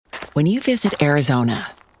When you visit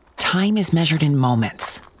Arizona, time is measured in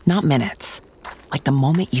moments, not minutes. Like the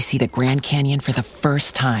moment you see the Grand Canyon for the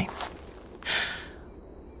first time.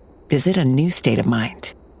 Visit a new state of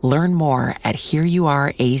mind. Learn more at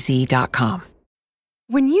hereyouareaz.com.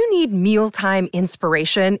 When you need mealtime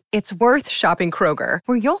inspiration, it's worth shopping Kroger,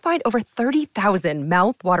 where you'll find over 30,000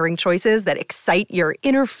 mouth-watering choices that excite your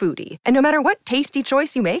inner foodie. And no matter what tasty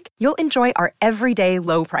choice you make, you'll enjoy our everyday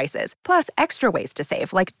low prices, plus extra ways to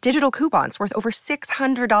save, like digital coupons worth over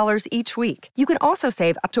 $600 each week. You can also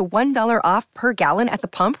save up to $1 off per gallon at the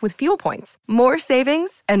pump with fuel points. More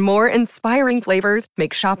savings and more inspiring flavors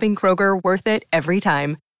make shopping Kroger worth it every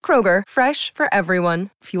time. Kroger, fresh for everyone.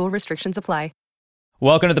 Fuel restrictions apply.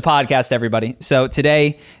 Welcome to the podcast, everybody. So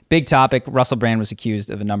today, big topic, Russell Brand was accused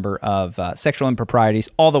of a number of sexual improprieties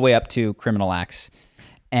all the way up to criminal acts.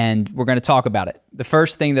 And we're going to talk about it. The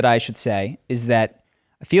first thing that I should say is that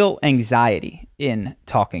I feel anxiety in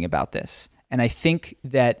talking about this. And I think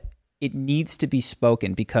that it needs to be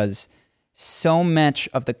spoken because so much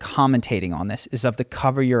of the commentating on this is of the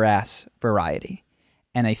cover your ass variety.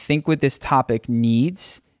 And I think what this topic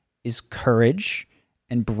needs is courage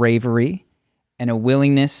and bravery and a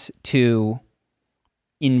willingness to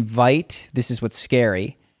invite, this is what's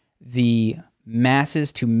scary, the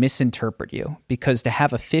masses to misinterpret you. Because to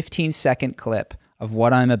have a 15-second clip of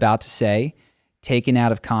what I'm about to say taken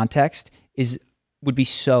out of context would be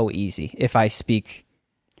so easy if I speak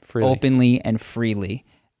openly and freely.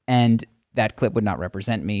 And that clip would not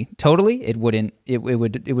represent me totally. It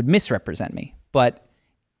would misrepresent me. But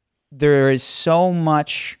there is so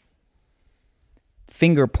much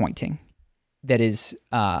finger pointing that is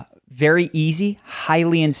very easy,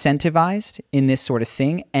 highly incentivized in this sort of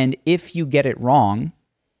thing. And if you get it wrong,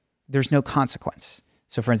 there's no consequence.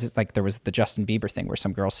 So for instance, like there was the Justin Bieber thing where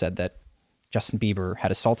some girl said that Justin Bieber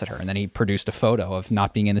had assaulted her. And then he produced a photo of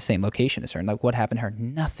not being in the same location as her. And like, what happened to her?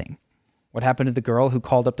 Nothing. What happened to the girl who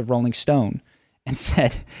called up the Rolling Stone and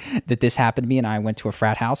said that this happened to me and I went to a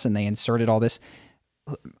frat house and they inserted all this?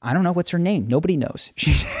 I don't know what's her name. Nobody knows.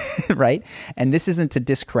 She's right. And this isn't to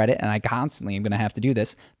discredit, and I constantly am going to have to do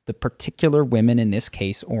this, the particular women in this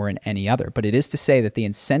case or in any other. But it is to say that the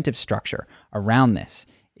incentive structure around this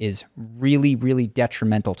is really, really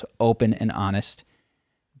detrimental to open and honest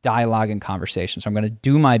dialogue and conversation. So I'm going to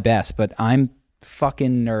do my best, but I'm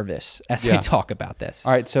fucking nervous as I talk about this.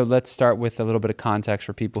 All right, so let's start with a little bit of context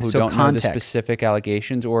for people who don't know the specific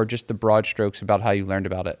allegations or just the broad strokes about how you learned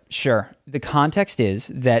about it. Sure. The context is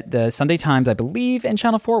that the Sunday Times, I believe, and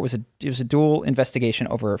Channel 4, it was a dual investigation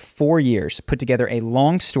over 4 years, put together a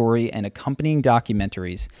long story and accompanying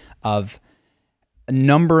documentaries of a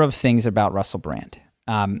number of things about Russell Brand.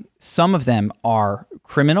 Some of them are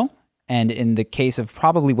criminal. And in the case of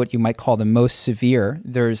probably what you might call the most severe,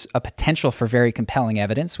 there's a potential for very compelling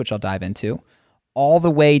evidence, which I'll dive into, all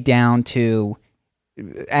the way down to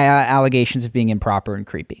allegations of being improper and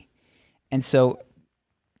creepy. And so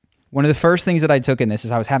one of the first things that I took in this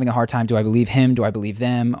is I was having a hard time. Do I believe him? Do I believe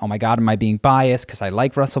them? Oh my God, am I being biased because I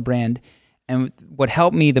like Russell Brand? And what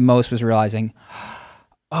helped me the most was realizing,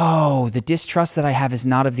 oh, the distrust that I have is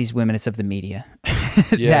not of these women, it's of the media.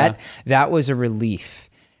 That was a relief.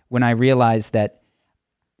 When I realized that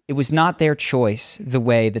it was not their choice, the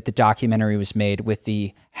way that the documentary was made with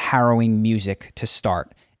the harrowing music to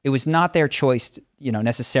start. It was not their choice,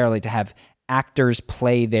 necessarily to have actors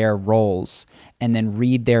play their roles and then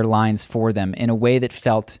read their lines for them in a way that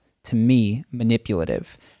felt, to me,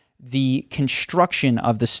 manipulative. The construction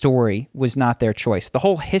of the story was not their choice. The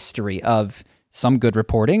whole history of some good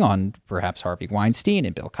reporting on perhaps Harvey Weinstein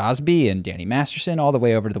and Bill Cosby and Danny Masterson, all the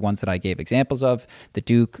way over to the ones that I gave examples of, the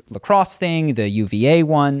Duke lacrosse thing, the UVA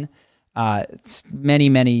one, many,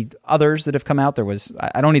 many others that have come out.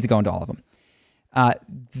 I don't need to go into all of them.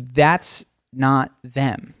 That's not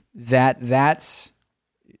them. That's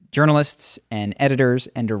journalists and editors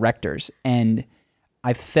and directors. And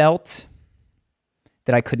I felt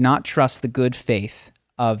that I could not trust the good faith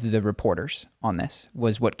of the reporters on this,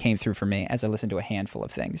 was what came through for me as I listened to a handful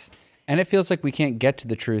of things. And it feels like we can't get to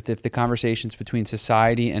the truth if the conversations between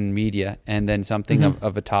society and media and then something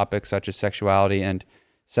of a topic such as sexuality and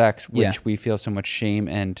sex, which we feel so much shame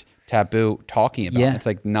and taboo talking about. It's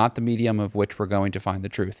like not the medium of which we're going to find the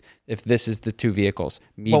truth. If this is the two vehicles,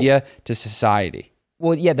 media to society.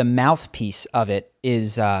 Well, yeah, the mouthpiece of it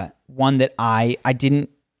is one that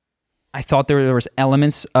I thought there was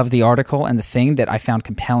elements of the article and the thing that I found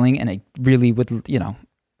compelling, and I really would,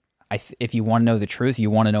 if you want to know the truth, you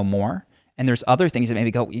want to know more. And there's other things that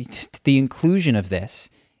maybe go, the inclusion of this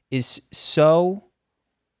is so,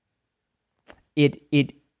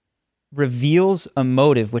 it reveals a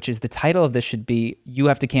motive, which is the title of this should be, you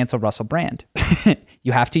have to cancel Russell Brand.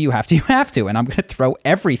 You have to. And I'm going to throw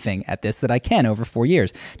everything at this that I can over 4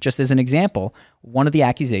 years. Just as an example, one of the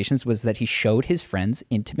accusations was that he showed his friends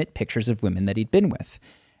intimate pictures of women that he'd been with.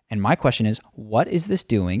 And my question is, what is this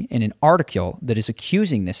doing in an article that is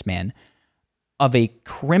accusing this man of a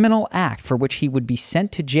criminal act for which he would be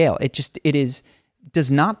sent to jail?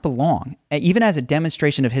 Does not belong, even as a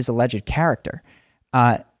demonstration of his alleged character.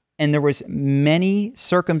 And there was many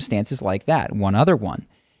circumstances like that. One other one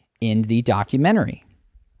in the documentary.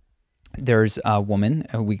 There's a woman,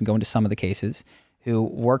 we can go into some of the cases, who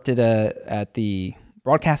worked at the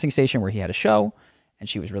broadcasting station where he had a show, and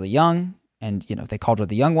she was really young, and they called her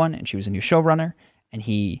the young one, and she was a new showrunner, and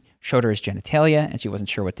he showed her his genitalia, and she wasn't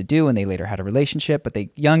sure what to do, and they later had a relationship, but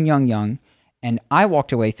they young. And I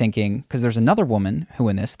walked away thinking, because there's another woman who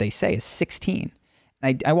in this, they say is 16.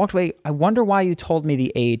 And I walked away, I wonder why you told me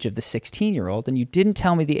the age of the 16-year-old and you didn't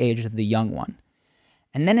tell me the age of the young one.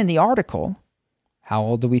 And then in the article, how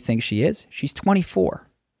old do we think she is? She's 24.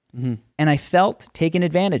 Mm-hmm. And I felt taken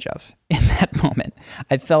advantage of in that moment.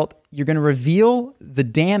 I felt you're going to reveal the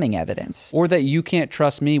damning evidence. Or that you can't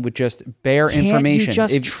trust me with just bare information.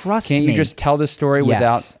 Can't you just trust me? Can't you just tell the story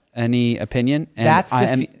without any opinion?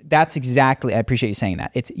 And that's exactly, I appreciate you saying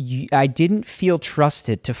that. I didn't feel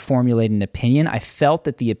trusted to formulate an opinion. I felt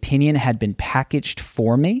that the opinion had been packaged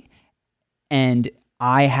for me, and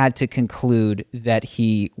I had to conclude that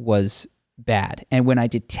he was bad. And when I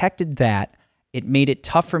detected that, it made it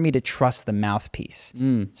tough for me to trust the mouthpiece.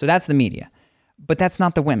 So that's the media, but that's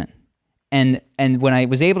not the women. And when I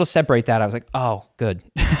was able to separate that, I was like, oh, good.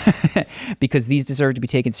 Because these deserve to be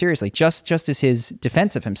taken seriously, just as his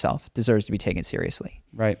defense of himself deserves to be taken seriously.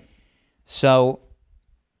 Right. So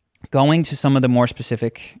going to some of the more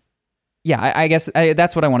specific, I guess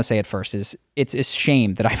that's what I want to say at first is it's a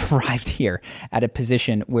shame that I've arrived here at a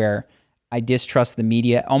position where I distrust the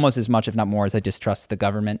media almost as much, if not more, as I distrust the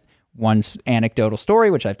government. One anecdotal story,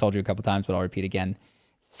 which I've told you a couple times, but I'll repeat again.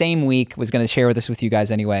 Same week, was going to share this with you guys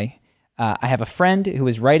anyway. I have a friend who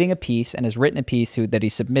is writing a piece and has written a piece that he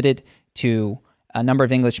submitted to a number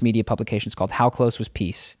of English media publications called How Close Was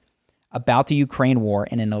Peace about the Ukraine war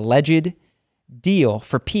and an alleged deal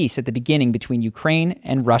for peace at the beginning between Ukraine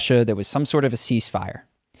and Russia. There was some sort of a ceasefire.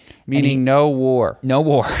 Meaning no war. No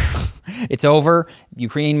war. It's over.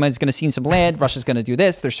 Ukraine is going to cede some land. Russia's going to do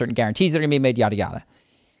this. There's certain guarantees that are going to be made, yada, yada.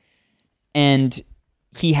 And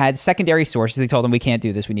he had secondary sources. They told him, we can't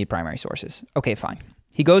do this. We need primary sources. Okay, fine.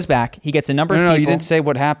 He goes back. He gets a number of people. No, you didn't say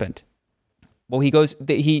what happened. Well, he goes.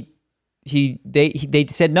 They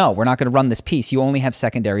said, no, we're not going to run this piece. You only have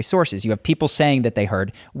secondary sources. You have people saying that they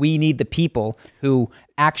heard. We need the people who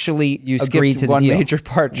actually agreed to the deal. One major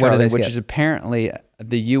part, Charlie, which is apparently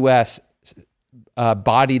the U.S.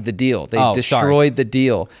 Bodied the deal. They destroyed the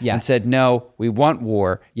deal and said, no, we want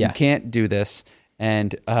war. You can't do this.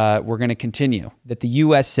 And we're going to continue. That the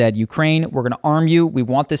U.S. said, Ukraine, we're going to arm you. We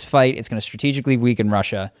want this fight. It's going to strategically weaken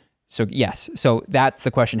Russia. So yes. So that's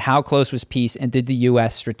the question. How close was peace? And did the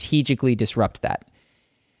U.S. strategically disrupt that?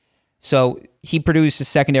 So he produces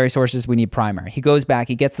secondary sources. We need primary. He goes back.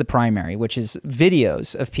 He gets the primary, which is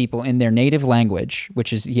videos of people in their native language,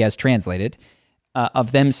 which is he has translated,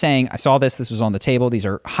 of them saying, I saw this. This was on the table. These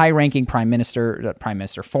are high-ranking prime minister,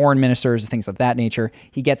 foreign ministers, things of that nature.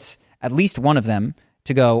 He gets at least one of them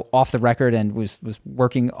to go off the record and was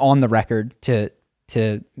working on the record to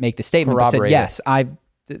make the statement. But said, yes,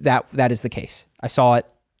 that is the case. I saw it.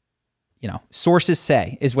 Sources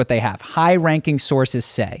say is what they have. High-ranking sources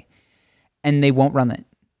say, and they won't run it.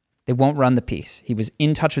 They won't run the piece. He was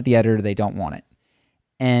in touch with the editor. They don't want it.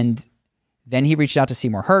 And then he reached out to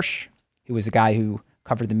Seymour Hersh, who was a guy who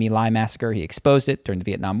covered the My Lai massacre. He exposed it during the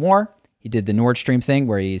Vietnam War. He did the Nord Stream thing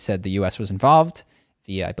where he said the U.S. was involved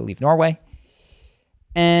via, I believe, Norway.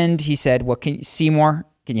 And he said, Seymour,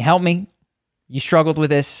 can you help me? You struggled with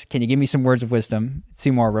this. Can you give me some words of wisdom?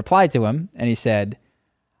 Seymour replied to him, and he said,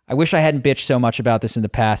 I wish I hadn't bitched so much about this in the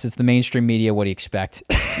past. It's the mainstream media. What do you expect?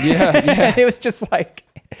 Yeah. It was just like,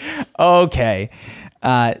 okay.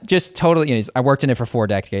 Just totally, I worked in it for 4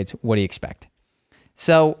 decades. What do you expect?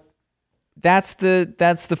 So that's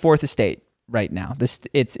the fourth estate right now.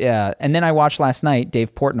 And then I watched last night,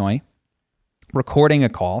 Dave Portnoy recording a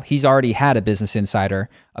call. He's already had a Business Insider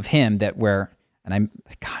of him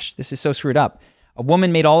this is so screwed up. A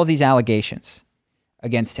woman made all of these allegations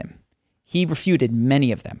against him. He refuted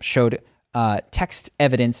many of them, showed text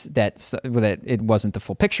evidence that it wasn't the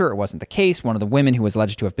full picture, it wasn't the case. One of the women who was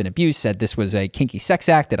alleged to have been abused said this was a kinky sex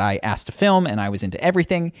act that I asked to film and I was into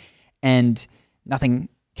everything, and nothing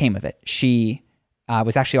came of it. She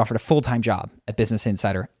was actually offered a full-time job at Business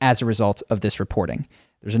Insider as a result of this reporting.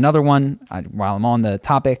 There's another one, while I'm on the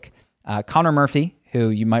topic, Connor Murphy, who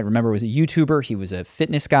you might remember was a YouTuber. He was a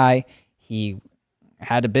fitness guy. He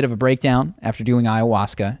had a bit of a breakdown after doing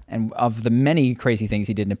ayahuasca. And of the many crazy things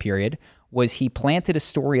he did in a period was he planted a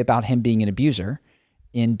story about him being an abuser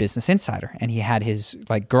in Business Insider. And he had his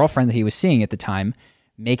girlfriend that he was seeing at the time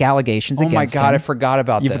make allegations against him. Oh my God, I forgot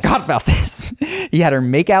about this. You forgot about this. He had her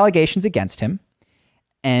make allegations against him,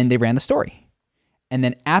 and they ran the story. And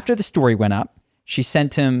then after the story went up, she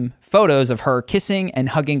sent him photos of her kissing and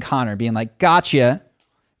hugging Connor, being like, gotcha.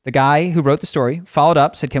 The guy who wrote the story followed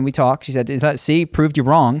up, said, can we talk? She said, see, proved you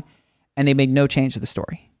wrong. And they made no change to the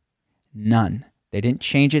story. None. They didn't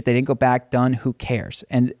change it. They didn't go back. Done. Who cares?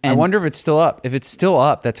 And I wonder if it's still up. If it's still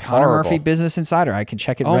up, that's Connor horrible. Murphy, Business Insider. I can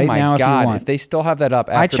check it right now if you want. If they still have that up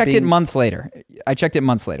after I checked it months later.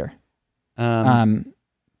 Don't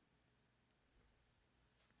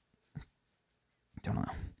know.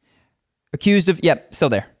 Accused of, still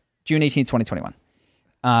there. June 18th,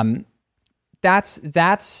 2021.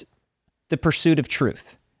 That's the pursuit of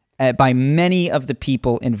truth by many of the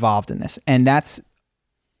people involved in this. And that's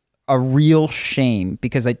a real shame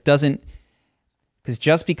because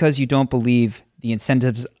just because you don't believe the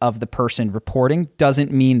incentives of the person reporting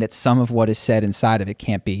doesn't mean that some of what is said inside of it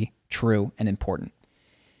can't be true and important.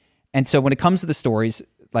 And so when it comes to the stories,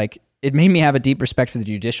 it made me have a deep respect for the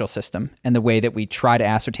judicial system and the way that we try to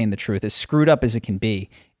ascertain the truth. As screwed up as it can be,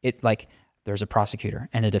 there's a prosecutor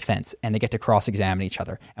and a defense and they get to cross-examine each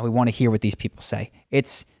other. And we want to hear what these people say.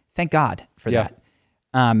 Thank God for that.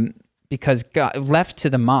 Because left to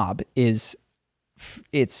the mob it's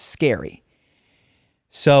scary.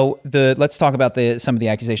 So let's talk about some of the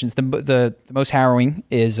accusations. The most harrowing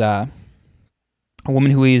is a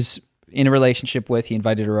woman who he's in a relationship with. He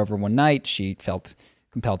invited her over one night. She felt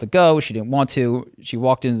compelled to go. She didn't want to. She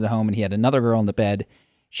walked into the home and he had another girl in the bed.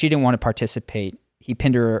 She didn't want to participate. He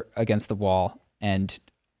pinned her against the wall, and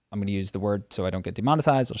I'm going to use the word so I don't get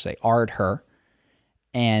demonetized. I'll say "r'd" her,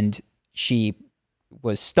 and she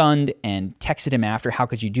was stunned and texted him after, "How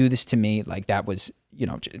could you do this to me?" That was,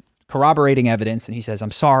 corroborating evidence. And he says,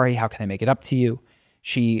 "I'm sorry. How can I make it up to you?"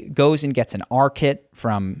 She goes and gets an R kit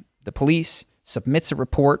from the police, submits a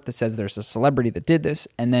report that says there's a celebrity that did this,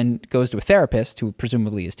 and then goes to a therapist who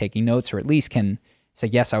presumably is taking notes or at least can say,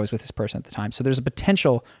 yes, I was with this person at the time. So there's a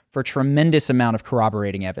potential for a tremendous amount of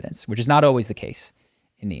corroborating evidence, which is not always the case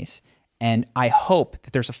in these. And I hope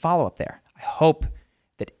that there's a follow-up there. I hope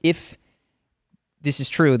that if this is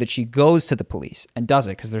true, that she goes to the police and does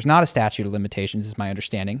it, because there's not a statute of limitations, is my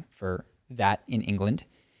understanding, for that in England.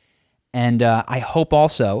 And I hope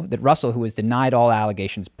also that Russell, who has denied all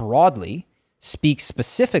allegations broadly, speaks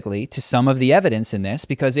specifically to some of the evidence in this,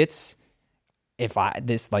 because this is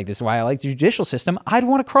why I like the judicial system. I'd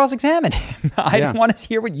want to cross-examine him. I'd want to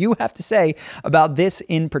hear what you have to say about this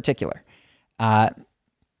in particular.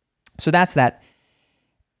 So that's that.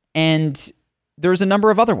 And there's a number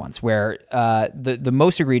of other ones where the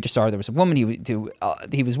most egregious are, there was a woman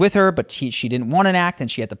he was with her, but she didn't want an act,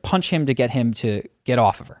 and she had to punch him to get him to get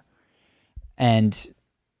off of her. And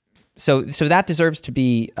so that deserves to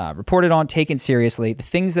be reported on, taken seriously. The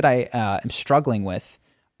things that I am struggling with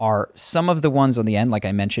are some of the ones on the end. Like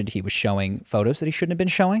I mentioned, he was showing photos that he shouldn't have been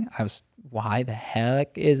showing. Why the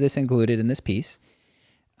heck is this included in this piece?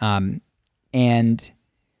 And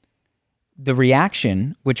the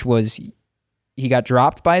reaction, which was he got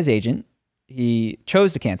dropped by his agent. He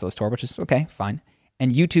chose to cancel his tour, which is okay, fine.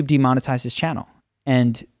 And YouTube demonetized his channel.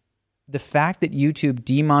 And the fact that YouTube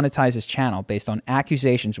demonetized his channel based on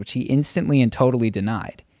accusations, which he instantly and totally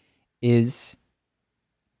denied, is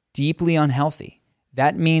deeply unhealthy.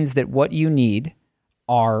 That means that what you need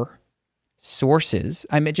are sources.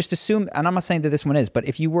 I mean, just assume, and I'm not saying that this one is, but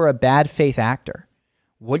if you were a bad faith actor,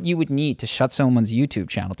 what you would need to shut someone's YouTube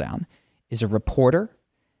channel down is a reporter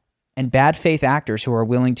and bad faith actors who are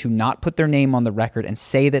willing to not put their name on the record and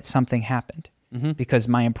say that something happened. Mm-hmm. Because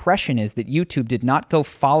my impression is that YouTube did not go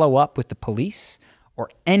follow up with the police or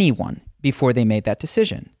anyone before they made that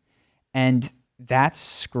decision. And that's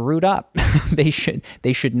screwed up. They should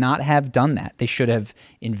not have done that. They should have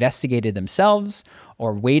investigated themselves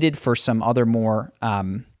or waited for some other more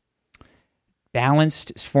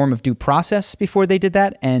balanced form of due process before they did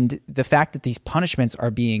that. And the fact that these punishments are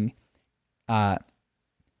being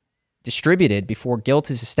distributed before guilt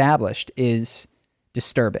is established is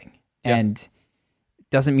disturbing. Yep. And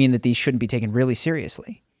doesn't mean that these shouldn't be taken really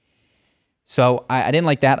seriously. So I didn't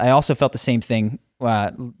like that. I also felt the same thing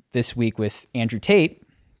this week with Andrew Tate,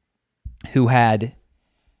 who I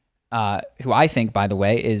think, by the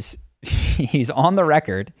way, he's on the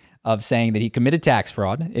record of saying that he committed tax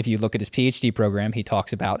fraud. If you look at his PhD program, he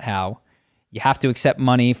talks about how you have to accept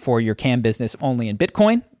money for your cam business only in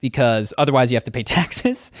Bitcoin because otherwise you have to pay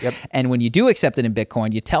taxes. Yep. And when you do accept it in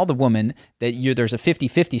Bitcoin, you tell the woman that there's a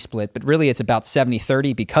 50-50 split, but really it's about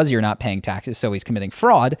 70-30 because you're not paying taxes, so he's committing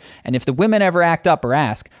fraud. And if the women ever act up or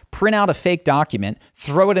ask, print out a fake document,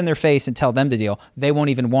 throw it in their face and tell them to deal. They won't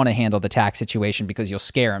even want to handle the tax situation because you'll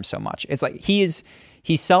scare him so much. It's like he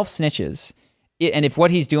self-snitches. And if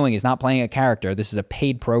what he's doing is not playing a character, this is a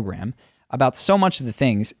paid program, about so much of the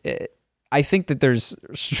things, I think that there's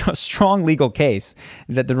a strong legal case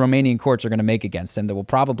that the Romanian courts are going to make against him that will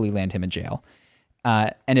probably land him in jail.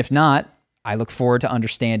 And if not, I look forward to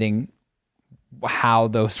understanding how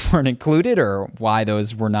those weren't included or why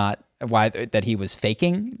those were not, why that he was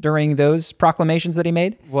faking during those proclamations that he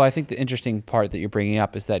made. Well, I think the interesting part that you're bringing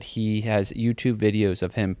up is that he has YouTube videos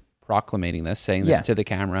of him proclamating this, saying this to the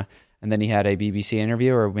camera. And then he had a BBC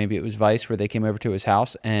interview, or maybe it was Vice, where they came over to his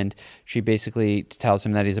house and she basically tells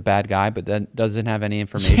him that he's a bad guy, but then doesn't have any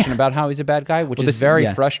information about how he's a bad guy, which is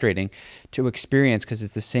very frustrating to experience because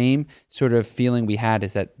it's the same sort of feeling we had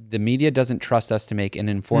is that the media doesn't trust us to make an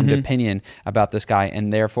informed opinion about this guy.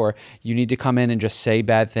 And therefore you need to come in and just say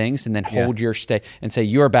bad things and then hold your stay and say,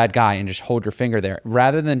 you're a bad guy and just hold your finger there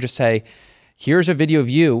rather than just say, here's a video of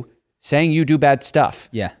you saying you do bad stuff.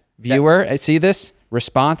 Yeah. Viewer, see this?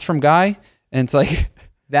 Response from guy, and it's like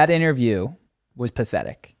that interview was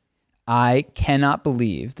pathetic. I cannot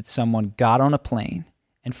believe that someone got on a plane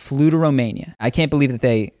and flew to Romania. I can't believe that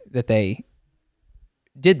they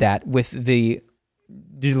did that with the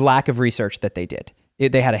lack of research that they did.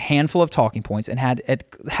 They had a handful of talking points and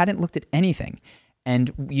hadn't looked at anything.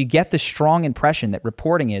 And you get the strong impression that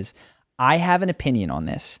reporting is, I have an opinion on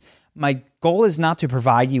this. My goal is not to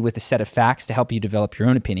provide you with a set of facts to help you develop your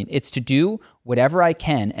own opinion. It's to do whatever I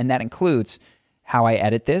can, and that includes how I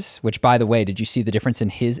edit this, which, by the way, did you see the difference in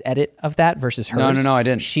his edit of that versus hers? No, I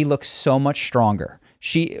didn't. She looks so much stronger.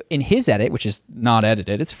 In his edit, which is not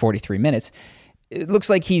edited, it's 43 minutes, it looks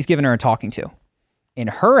like he's given her a talking to. In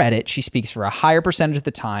her edit, she speaks for a higher percentage of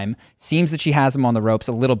the time, seems that she has him on the ropes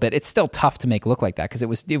a little bit. It's still tough to make look like that because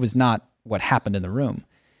it was not what happened in the room.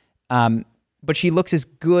 But she looks as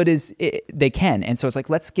good as they can. And so it's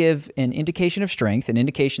like, let's give an indication of strength, an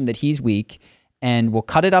indication that he's weak, and we'll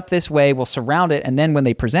cut it up this way, we'll surround it. And then when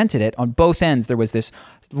they presented it, on both ends, there was this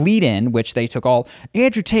lead in, which they took all,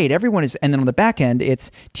 Andrew Tate, everyone is, and then on the back end,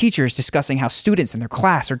 it's teachers discussing how students in their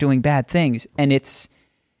class are doing bad things. And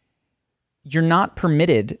you're not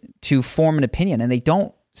permitted to form an opinion. And they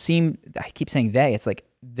don't seem, I keep saying they, it's like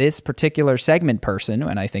this particular segment person,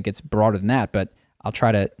 and I think it's broader than that, but I'll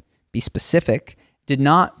try to be specific, did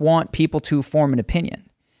not want people to form an opinion.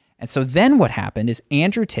 And so then what happened is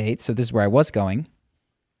Andrew Tate, so this is where I was going,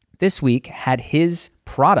 this week had his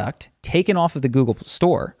product taken off of the Google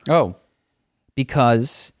store. Oh.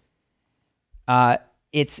 Because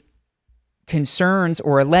it's concerns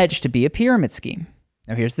or alleged to be a pyramid scheme.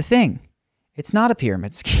 Now here's the thing. It's not a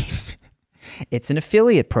pyramid scheme. It's an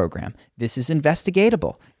affiliate program. This is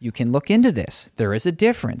investigatable. You can look into this. There is a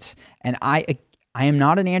difference. And I am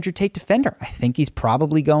not an Andrew Tate defender. I think he's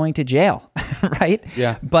probably going to jail, right?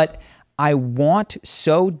 Yeah. But I want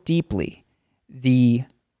so deeply the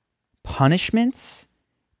punishments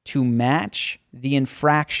to match the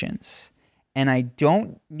infractions. And I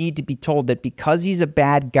don't need to be told that because he's a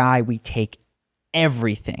bad guy, we take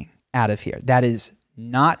everything out of here. That is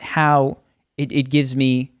not how it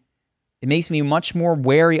makes me much more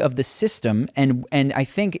wary of the system. And I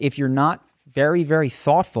think if you're not very, very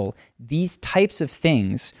thoughtful, these types of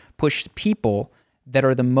things push people that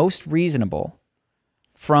are the most reasonable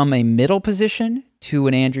from a middle position to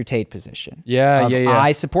an Andrew Tate position. Yeah.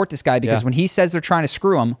 I support this guy because when he says they're trying to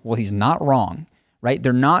screw him, well, he's not wrong, right?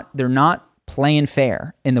 They're not playing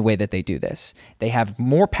fair in the way that they do this. They have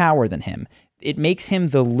more power than him. It makes him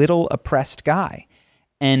the little oppressed guy.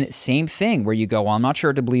 And same thing where you go, well, I'm not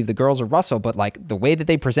sure to believe the girls or Russell, but like the way that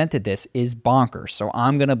they presented this is bonkers. So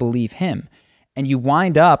I'm going to believe him. And you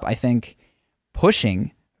wind up, I think,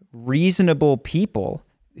 pushing reasonable people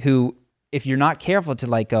who, if you're not careful to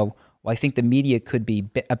like go, well, I think the media could be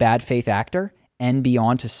a bad faith actor and be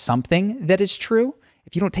on to something that is true.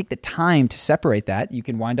 If you don't take the time to separate that, you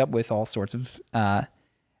can wind up with all sorts of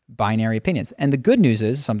binary opinions. And the good news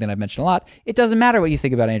is, something I've mentioned a lot, it doesn't matter what you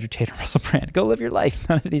think about Andrew Tate or Russell Brand. Go live your life.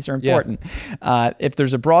 None of these are important. Yeah. If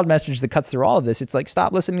there's a broad message that cuts through all of this, it's like,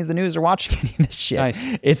 stop listening to the news or watching any of this shit.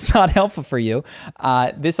 Nice. It's not helpful for you.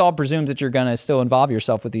 This all presumes that you're going to still involve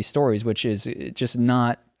yourself with these stories, which is just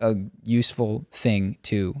not a useful thing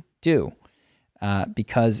to do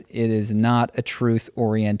because it is not a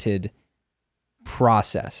truth-oriented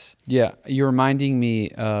process. Yeah, you're reminding me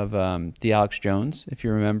of the Alex Jones. If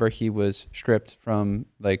you remember, he was stripped from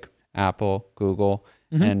like Apple, Google,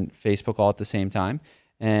 and Facebook all at the same time.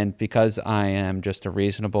 And because I am just a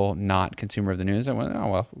reasonable, not consumer of the news, I went, oh,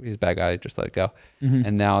 well, he's a bad guy. Just let it go.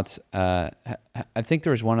 And now it's, I think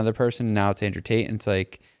there was one other person, and now it's Andrew Tate. And it's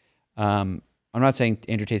like, I'm not saying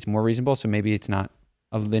Andrew Tate's more reasonable, so maybe it's not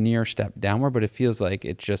a linear step downward, but it feels like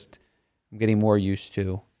it's just, I'm getting more used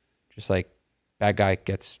to just like bad guy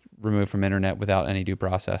gets removed from internet without any due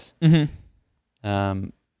process.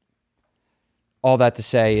 All that to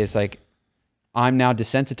say is like, I'm now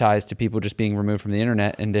desensitized to people just being removed from the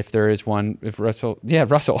internet. And if there is one, if Russell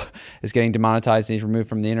is getting demonetized and he's removed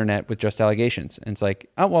from the internet with just allegations. And it's like,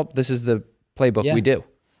 oh, well, this is the playbook we do.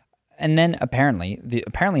 And then apparently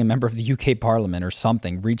a member of the UK Parliament or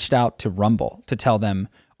something reached out to Rumble to tell them,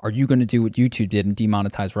 are you going to do what YouTube did and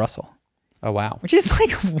demonetize Russell? Oh, wow. Which is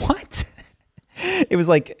like, what? It was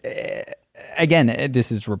like, again,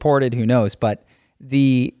 this is reported, who knows, but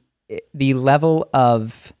the level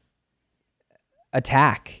of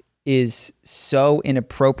attack is so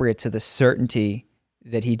inappropriate to the certainty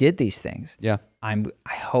that he did these things. Yeah. I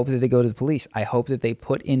hope that they go to the police. I hope that they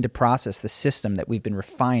put into process the system that we've been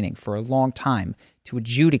refining for a long time to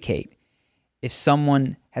adjudicate if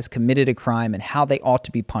someone has committed a crime and how they ought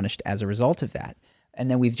to be punished as a result of that. And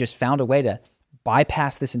then we've just found a way to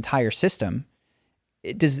bypass this entire system.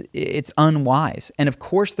 It's unwise. And of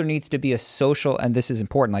course there needs to be a social, and this is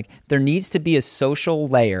important, like there needs to be a social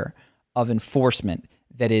layer of enforcement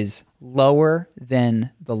that is lower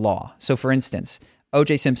than the law. So for instance,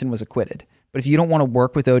 O.J. Simpson was acquitted. But if you don't want to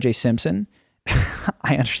work with O.J. Simpson,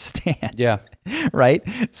 I understand. Yeah. Right?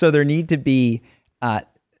 So there need to be,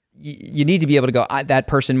 you need to be able to go, that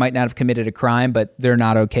person might not have committed a crime, but they're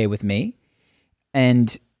not okay with me.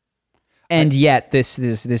 And yet this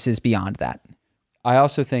is beyond that. I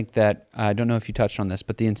also think that, I don't know if you touched on this,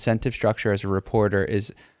 but the incentive structure as a reporter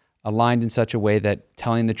is aligned in such a way that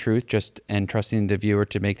telling the truth and trusting the viewer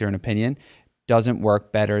to make their own opinion doesn't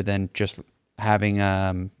work better than just having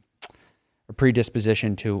a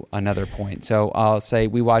predisposition to another point. So I'll say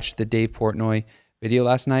we watched the Dave Portnoy video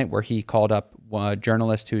last night where he called up a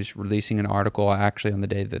journalist who's releasing an article actually on the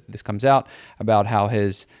day that this comes out about how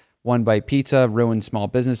his One Bite Pizza ruined small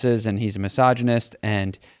businesses and he's a misogynist.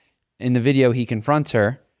 And in the video, he confronts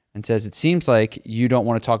her and says, it seems like you don't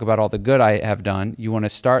want to talk about all the good I have done. You want to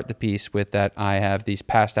start the piece with that I have these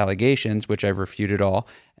past allegations, which I've refuted all,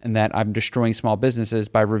 and that I'm destroying small businesses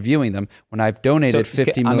by reviewing them when I've donated $50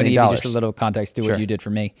 million. I'm going to give you just a little context to what you did for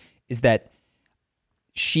me, is that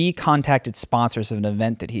she contacted sponsors of an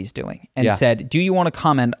event that he's doing and said, do you want to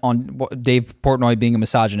comment on Dave Portnoy being a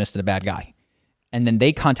misogynist and a bad guy? And then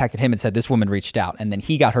they contacted him and said, this woman reached out. And then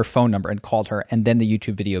he got her phone number and called her. And then the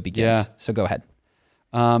YouTube video begins. Yeah. So go ahead.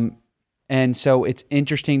 And so it's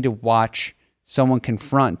interesting to watch someone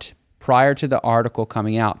confront prior to the article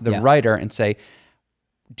coming out, the writer, and say,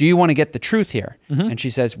 do you want to get the truth here? And she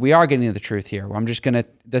says, we are getting the truth here. I'm just going to,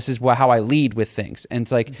 this is how I lead with things. And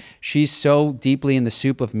it's like, she's so deeply in the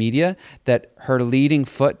soup of media that her leading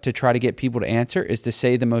foot to try to get people to answer is to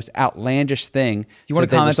say the most outlandish thing. Do you want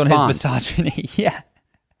to comment on his misogyny? Yeah.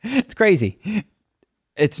 It's crazy.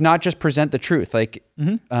 It's not just present the truth. Like,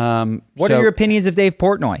 what are your opinions of Dave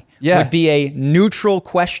Portnoy? Yeah. Would be a neutral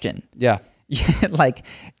question. Yeah. Like,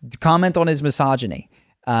 comment on his misogyny.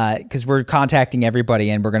 Because we're contacting everybody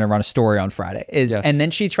and we're going to run a story on Friday. And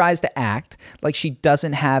then she tries to act like she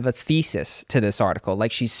doesn't have a thesis to this article.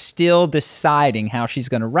 Like she's still deciding how she's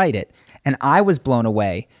going to write it. And I was blown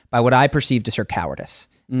away by what I perceived as her cowardice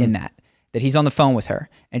in that he's on the phone with her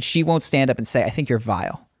and she won't stand up and say, I think you're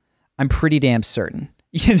vile. I'm pretty damn certain.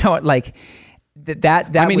 You know, like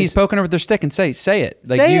that I mean, he's poking her with their stick and say it.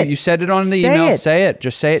 Like you said it on the email. Say it.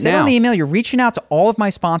 Just say it now. Say it on the email. You're reaching out to all of my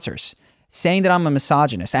sponsors, saying that I'm a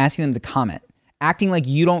misogynist, asking them to comment, acting like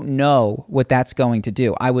you don't know what that's going to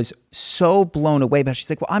do. I was so blown away by it. She's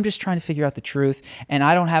like, well, I'm just trying to figure out the truth and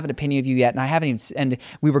I don't have an opinion of you yet. And I haven't even, and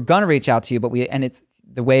we were going to reach out to you, but it's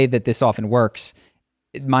the way that this often works.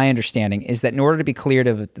 My understanding is that in order to be cleared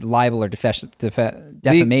of libel or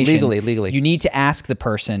defamation, legally, you need to ask the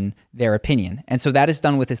person their opinion. And so that is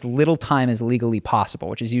done with as little time as legally possible,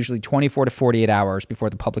 which is usually 24 to 48 hours before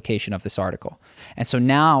the publication of this article. And so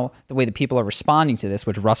now the way that people are responding to this,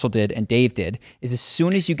 which Russell did and Dave did, is as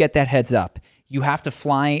soon as you get that heads up, you have to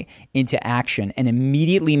fly into action and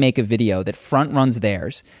immediately make a video that front runs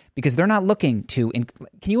theirs because they're not looking to. Can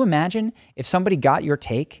you imagine if somebody got your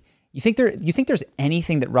take? You think there's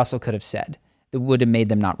anything that Russell could have said that would have made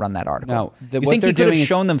them not run that article? No. You think he could have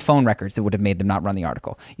shown them phone records that would have made them not run the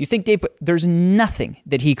article? You think there's nothing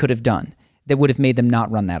that he could have done that would have made them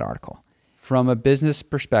not run that article. From a business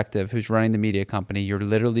perspective, who's running the media company, you're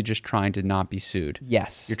literally just trying to not be sued.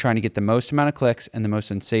 Yes. You're trying to get the most amount of clicks and the most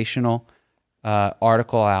sensational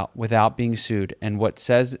article out without being sued. And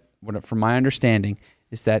from my understanding,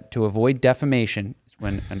 is that to avoid defamation,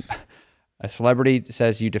 when a celebrity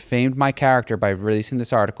says you defamed my character by releasing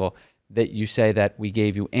this article, that you say that we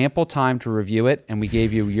gave you ample time to review it and we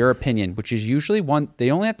gave you your opinion, which is usually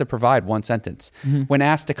they only have to provide one sentence. Mm-hmm. When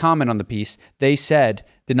asked to comment on the piece, they said,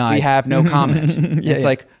 denied. We have no comment.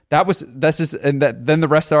 Like, then the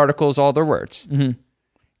rest of the article is all their words. Mm-hmm.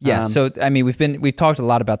 Yeah. So, I mean, we've talked a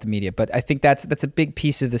lot about the media, but I think that's a big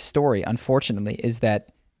piece of the story, unfortunately, is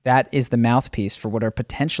that is the mouthpiece for what are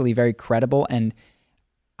potentially very credible, and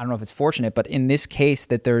I don't know if it's fortunate, but in this case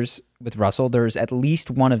with Russell, there's at least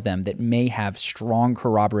one of them that may have strong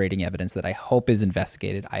corroborating evidence that I hope is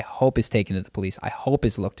investigated, I hope is taken to the police, I hope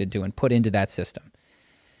is looked into and put into that system.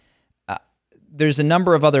 There's a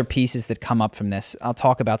number of other pieces that come up from this. I'll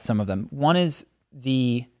talk about some of them. One is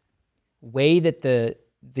the way that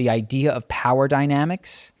the idea of power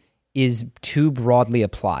dynamics is too broadly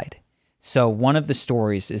applied. So one of the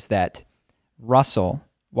stories is that Russell,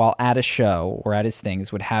 while at a show or at his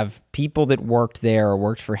things, would have people that worked there or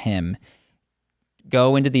worked for him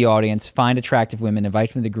go into the audience, find attractive women,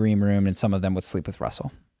 invite them to the green room, and some of them would sleep with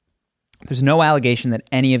Russell. There's no allegation that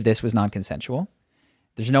any of this was non-consensual.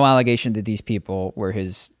 There's no allegation that these people were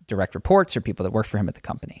his direct reports or people that worked for him at the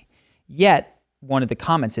company. Yet, one of the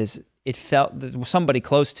comments is, somebody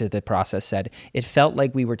close to the process said, it felt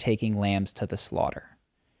like we were taking lambs to the slaughter.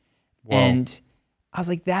 Whoa. And I was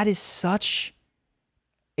like, that is such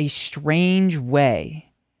a strange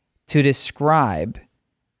way to describe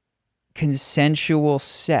consensual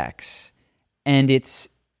sex. And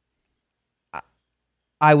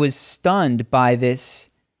I was stunned by this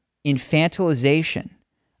infantilization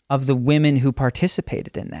of the women who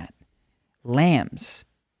participated in that. Lambs,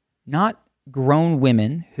 not grown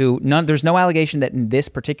women there's no allegation that in this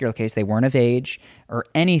particular case they weren't of age or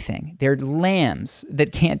anything. They're lambs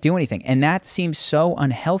that can't do anything. And that seems so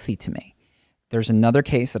unhealthy to me. There's another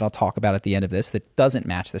case that I'll talk about at the end of this that doesn't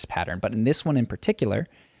match this pattern. But in this one in particular,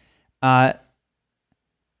 I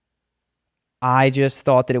just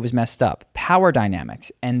thought that it was messed up. Power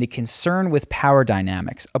dynamics and the concern with power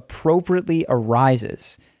dynamics appropriately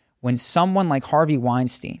arises when someone like Harvey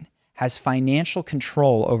Weinstein has financial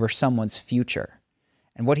control over someone's future.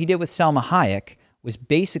 And what he did with Salma Hayek was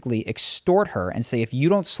basically extort her and say, if you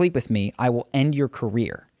don't sleep with me, I will end your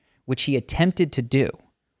career, which he attempted to do.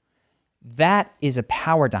 That is a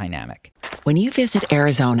power dynamic. When you visit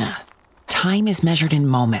Arizona, time is measured in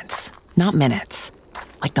moments, not minutes.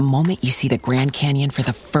 Like the moment you see the Grand Canyon for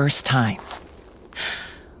the first time.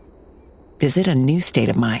 Visit a new state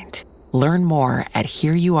of mind. Learn more at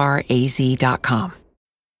hereyouareaz.com.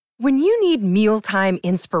 When you need mealtime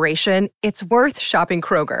inspiration, it's worth shopping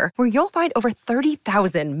Kroger, where you'll find over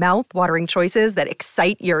 30,000 mouth-watering choices that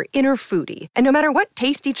excite your inner foodie. And no matter what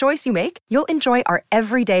tasty choice you make, you'll enjoy our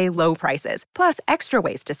everyday low prices, plus extra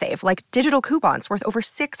ways to save, like digital coupons worth over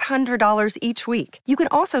 $600 each week. You can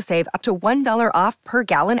also save up to $1 off per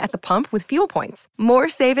gallon at the pump with fuel points. More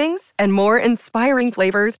savings and more inspiring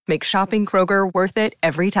flavors make shopping Kroger worth it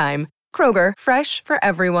every time. Kroger, fresh for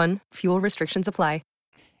everyone. Fuel restrictions apply.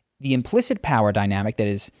 The implicit power dynamic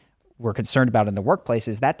that we're concerned about in the workplace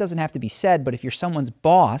is that doesn't have to be said, but if you're someone's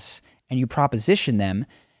boss and you proposition them,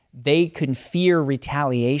 they can fear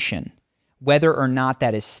retaliation, whether or not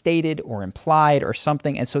that is stated or implied or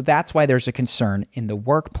something. And so that's why there's a concern in the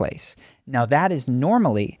workplace. Now, that is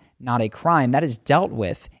normally not a crime. That is dealt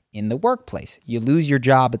with in the workplace. You lose your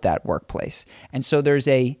job at that workplace. And so there's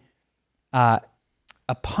a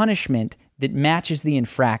punishment that matches the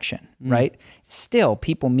infraction, right? Still,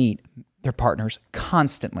 people meet their partners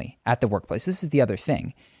constantly at the workplace. This is the other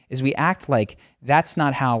thing, is we act like that's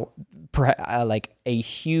not how like a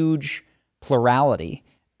huge plurality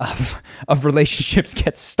of relationships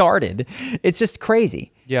get started. It's just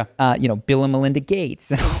crazy. Yeah. Bill and Melinda Gates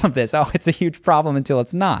and all of this. Oh, it's a huge problem until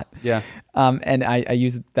it's not. Yeah. And I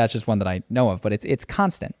use, that's just one that I know of, but it's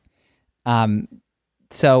constant.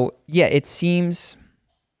 So yeah, it seems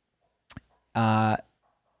that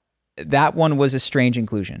one was a strange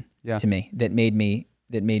inclusion to me that made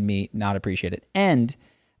me not appreciate it. And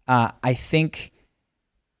I think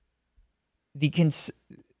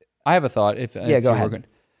I have a thought. Go ahead.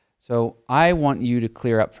 So I want you to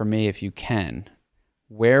clear up for me, if you can,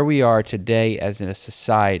 where we are today as in a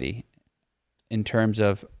society in terms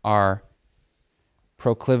of our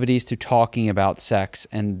proclivities to talking about sex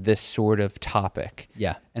and this sort of topic.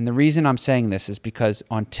 Yeah. And the reason I'm saying this is because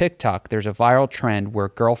on TikTok, there's a viral trend where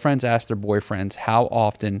girlfriends ask their boyfriends, how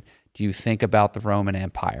often do you think about the Roman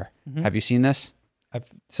Empire? Have you seen this?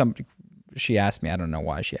 She asked me. I don't know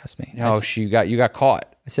why she asked me. No, you got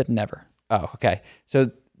caught. I said never. Oh, okay. So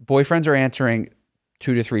boyfriends are answering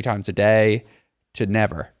 2 to 3 times a day to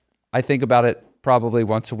never. I think about it probably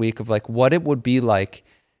once a week of like what it would be like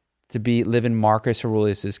to live in Marcus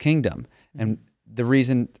Aurelius's kingdom. And the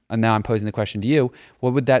reason, and now I'm posing the question to you,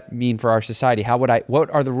 what would that mean for our society? What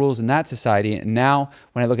are the rules in that society? And now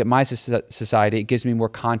when I look at my society, it gives me more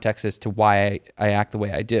context as to why I act the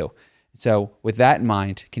way I do. So with that in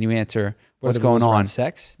mind, can you answer what's going on?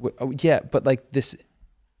 Sex? Yeah, but like this,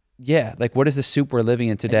 like what is the soup we're living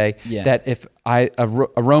in today? That if a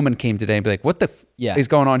Roman came today and be like, what the is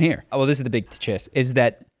going on here? Well, this is the big shift, is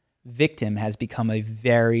that victim has become a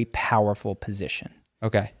very powerful position.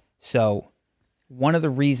 Okay. So one of the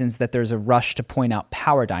reasons that there's a rush to point out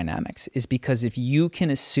power dynamics is because if you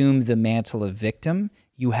can assume the mantle of victim,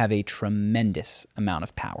 you have a tremendous amount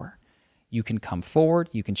of power. You can come forward,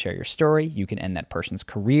 you can share your story, you can end that person's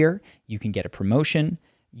career, you can get a promotion,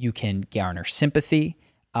 you can garner sympathy.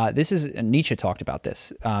 Nietzsche talked about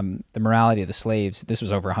this, the morality of the slaves. This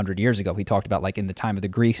was over 100 years ago. He talked about like in the time of the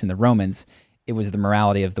Greeks and the Romans, it was the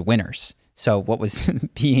morality of the winners. So what was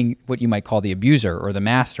being what you might call the abuser or the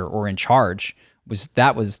master or in charge was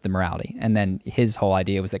the morality. And then his whole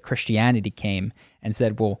idea was that Christianity came and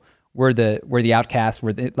said, well, we're the outcasts.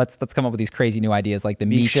 Let's come up with these crazy new ideas like the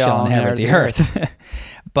meek shall inherit the earth.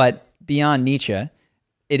 But beyond Nietzsche,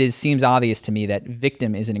 it seems obvious to me that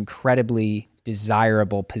victim is an incredibly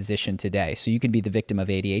desirable position today. So you can be the victim of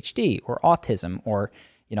ADHD or autism or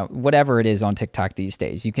whatever it is on TikTok these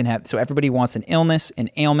days. You can have, so everybody wants an illness, an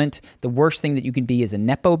ailment. The worst thing that you can be is a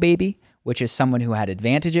Nepo baby, which is someone who had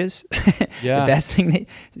advantages. Yeah. The best thing,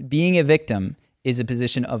 being a victim is a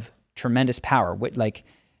position of tremendous power. Like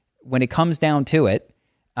when it comes down to it,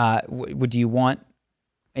 do you want,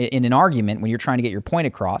 in an argument, when you're trying to get your point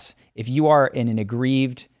across, if you are in an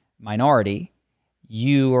aggrieved minority,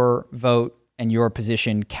 your vote and your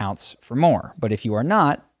position counts for more. But if you are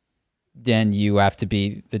not, then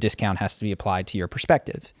the discount has to be applied to your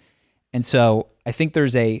perspective. And so I think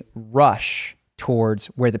there's a rush towards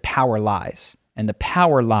where the power lies. And the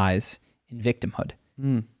power lies in victimhood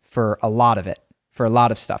for a lot of it, for a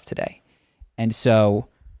lot of stuff today. And so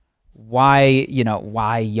why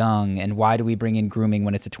young and why do we bring in grooming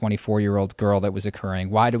when it's a 24-year-old girl that was occurring?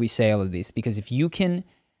 Why do we say all of these? Because if you can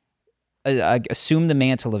assume the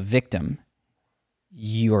mantle of victim,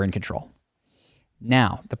 you are in control.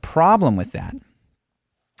 Now, the problem with that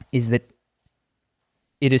is that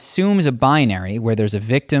it assumes a binary where there's a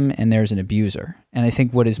victim and there's an abuser. And I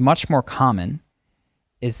think what is much more common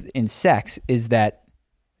is in sex is that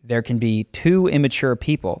there can be two immature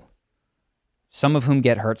people, some of whom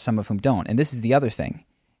get hurt, some of whom don't. And this is the other thing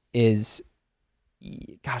is,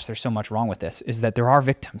 gosh, there's so much wrong with this, is that there are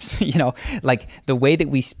victims. Like the way that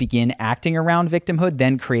we begin acting around victimhood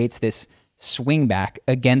then creates this swing back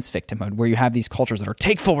against victimhood where you have these cultures that are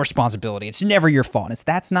take full responsibility. It's never your fault.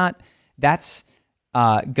 That's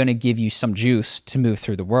going to give you some juice to move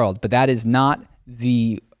through the world, but that is not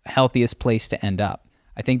the healthiest place to end up.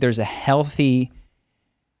 I think there's a healthy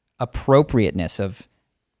appropriateness of,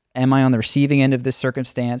 am I on the receiving end of this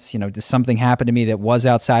circumstance? Does something happen to me that was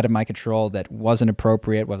outside of my control, that wasn't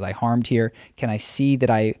appropriate? Was I harmed here? Can I see that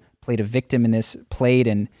I played a victim in this,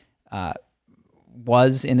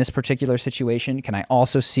 was in this particular situation? Can I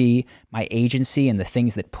also see my agency and the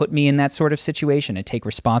things that put me in that sort of situation and take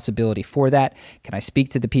responsibility for that? Can I speak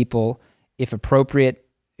to the people, if appropriate,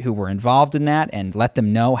 who were involved in that and let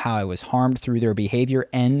them know how I was harmed through their behavior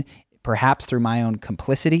and perhaps through my own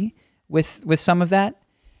complicity with some of that?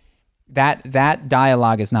 That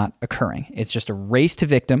dialogue is not occurring. It's just a race to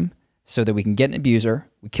victim so that we can get an abuser,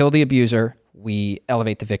 we kill the abuser, we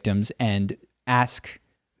elevate the victims, and ask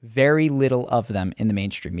very little of them in the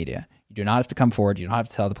mainstream media. You do not have to come forward. You don't have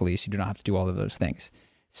to tell the police. You do not have to do all of those things.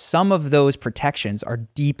 Some of those protections are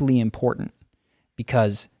deeply important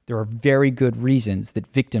because there are very good reasons that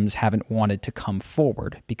victims haven't wanted to come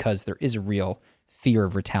forward, because there is a real fear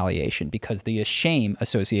of retaliation, because the shame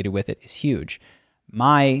associated with it is huge.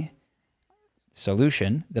 My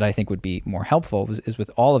solution that I think would be more helpful is with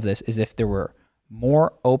all of this is if there were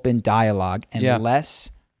more open dialogue and less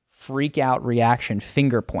freak out reaction,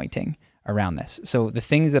 finger pointing around this. So the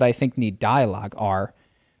things that I think need dialogue are,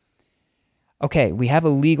 okay, we have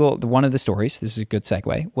one of the stories, this is a good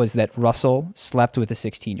segue, was that Russell slept with a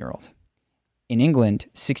 16-year-old. In England,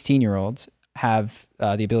 16-year-olds have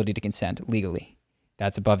the ability to consent legally.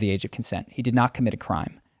 That's above the age of consent. He did not commit a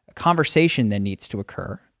crime. A conversation then needs to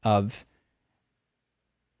occur of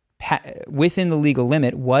within the legal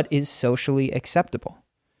limit, what is socially acceptable?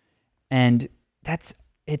 And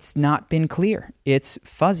it's not been clear. It's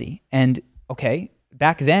fuzzy. And okay,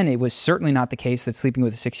 back then it was certainly not the case that sleeping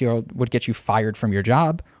with a 6-year-old would get you fired from your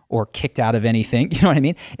job or kicked out of anything. You know what I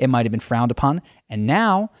mean? It might have been frowned upon. And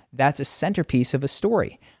now that's a centerpiece of a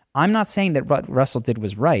story. I'm not saying that what Russell did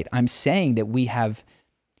was right. I'm saying that we have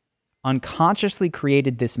unconsciously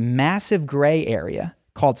created this massive gray area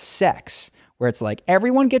called sex, where it's like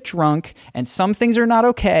everyone get drunk and some things are not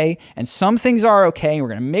okay and some things are okay. And we're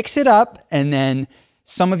going to mix it up and then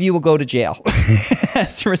some of you will go to jail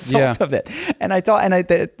as a result of it. And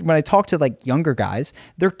when I talk to like younger guys,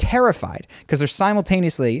 they're terrified because they're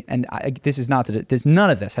simultaneously, and none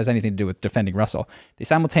of this has anything to do with defending Russell. They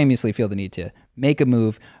simultaneously feel the need to make a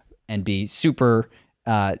move and be super,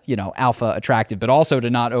 alpha attractive, but also to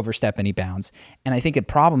not overstep any bounds. And I think the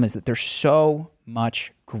problem is that there's so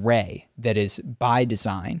much gray that is by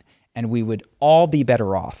design, and we would all be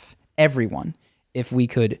better off, everyone, if we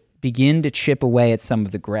could begin to chip away at some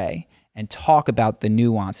of the gray and talk about the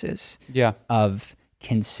nuances of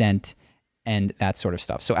consent and that sort of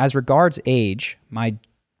stuff. So as regards age, my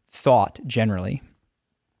thought generally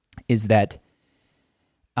is that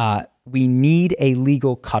we need a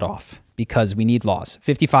legal cutoff because we need laws.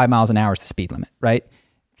 55 miles an hour is the speed limit, right?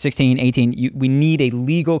 16, 18, we need a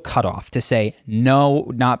legal cutoff to say,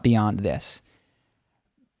 no, not beyond this.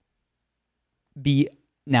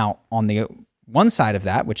 Now, on the one side of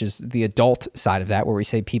that, which is the adult side of that, where we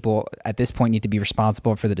say people at this point need to be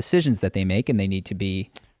responsible for the decisions that they make, and they need to be,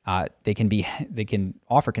 they can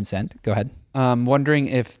offer consent. Go ahead. Wondering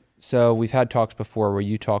if, so we've had talks before where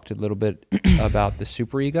you talked a little bit about the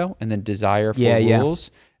superego and then desire for rules,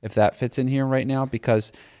 if that fits in here right now,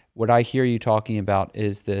 because what I hear you talking about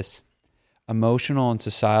is this emotional and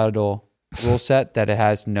societal rule set that it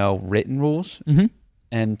has no written rules,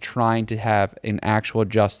 and trying to have an actual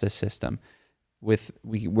justice system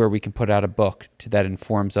where we can put out a book that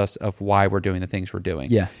informs us of why we're doing the things we're doing.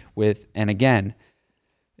 Yeah. And again,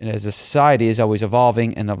 as a society is always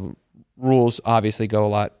evolving, and the rules obviously go a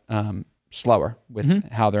lot slower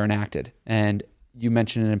with how they're enacted. And you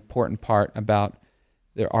mentioned an important part about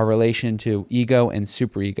our relation to ego and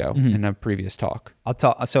superego in a previous talk.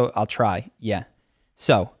 I'll try. Yeah.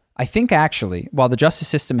 So I think actually, while the justice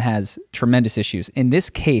system has tremendous issues, in this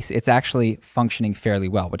case, it's actually functioning fairly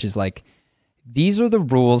well, which is like, these are the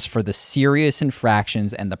rules for the serious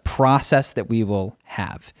infractions and the process that we will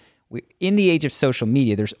have. In the age of social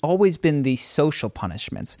media, there's always been these social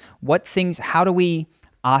punishments. How do we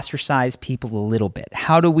ostracize people a little bit?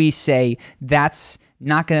 How do we say that's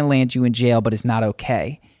not going to land you in jail, but it's not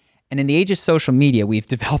okay? And in the age of social media, we've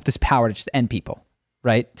developed this power to just end people,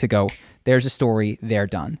 right? To go, there's a story, they're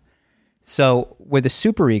done. So where the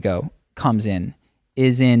superego comes in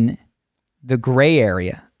is in the gray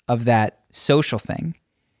area of that social thing.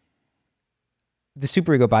 The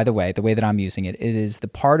superego, by the way that I'm using it is the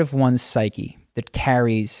part of one's psyche that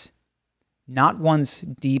carries not one's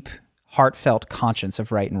deep, heartfelt conscience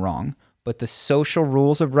of right and wrong, but the social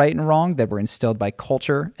rules of right and wrong that were instilled by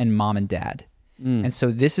culture and mom and dad. And so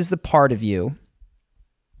this is the part of you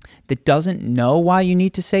that doesn't know why you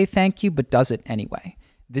need to say thank you, but does it anyway.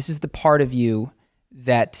 This is the part of you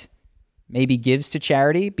that maybe gives to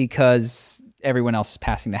charity because everyone else is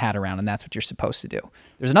passing the hat around and that's what you're supposed to do.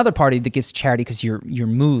 There's another party that gives charity because you're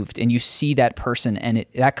moved and you see that person and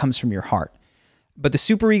that comes from your heart. But the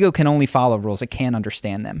superego can only follow rules. It can't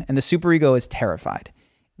understand them. And the superego is terrified.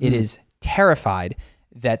 It is terrified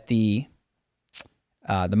that the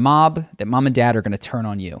mob, that mom and dad are going to turn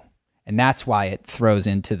on you. And that's why it throws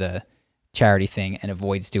into the charity thing and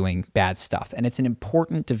avoids doing bad stuff. And it's an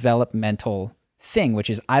important developmental thing, which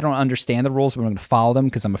is I don't understand the rules, but I'm going to follow them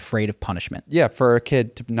because I'm afraid of punishment. Yeah, for a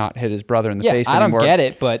kid to not hit his brother in the face I anymore. don't get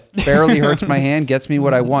it, but barely hurts my hand, gets me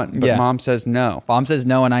what I want, but mom says no. Mom says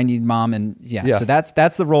no, and I need mom, and so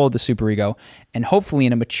that's the role of the superego. And hopefully,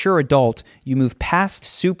 in a mature adult, you move past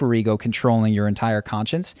superego controlling your entire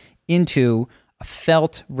conscience into a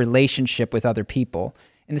felt relationship with other people.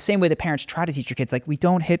 In the same way that parents try to teach your kids, like, we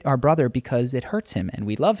don't hit our brother because it hurts him, and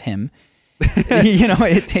we love him.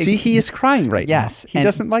 See, he is crying right now. He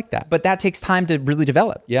doesn't like that. But that takes time to really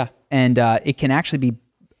develop. Yeah. And it can actually be,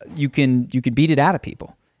 you can beat it out of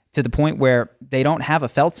people to the point where they don't have a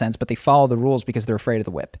felt sense, but they follow the rules because they're afraid of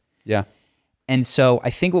the whip. Yeah. And so I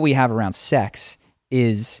think what we have around sex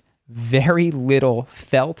is very little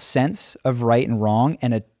felt sense of right and wrong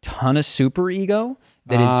and a ton of superego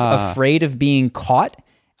that is afraid of being caught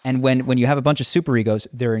And when you have a bunch of superegos,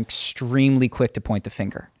 they're extremely quick to point the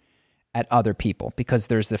finger at other people because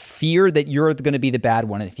there's the fear that you're going to be the bad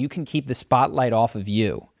one. And if you can keep the spotlight off of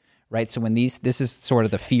you, right? So when this is sort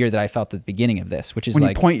of the fear that I felt at the beginning of this, which is when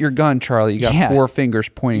like, you point your gun, Charlie, you got 4 fingers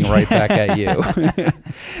pointing right back at you.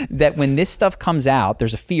 that when this stuff comes out,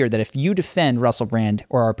 there's a fear that if you defend Russell Brand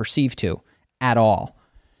or are perceived to at all,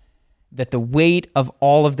 that the weight of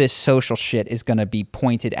all of this social shit is going to be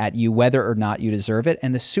pointed at you, whether or not you deserve it.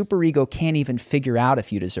 And the superego can't even figure out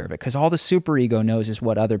if you deserve it because all the superego knows is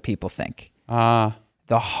what other people think. The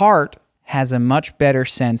heart has a much better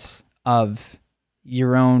sense of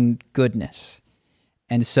your own goodness.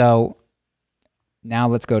 And so now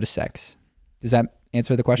let's go to sex. Does that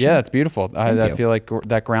answer the question? Yeah, it's beautiful. I you. feel like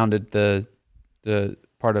that grounded the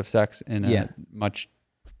part of sex in a much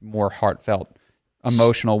more heartfelt,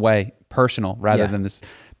 emotional way, personal, rather than this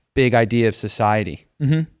big idea of society.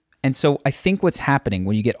 Mm-hmm. And so I think what's happening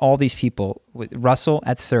when you get all these people, with Russell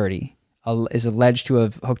at 30 is alleged to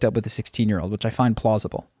have hooked up with a 16-year-old, which I find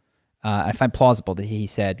plausible. I find plausible that he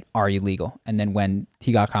said, "Are you legal?" And then when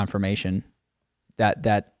he got confirmation,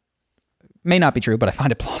 that may not be true, but I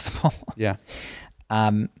find it plausible. Yeah.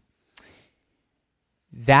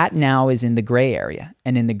 That now is in the gray area.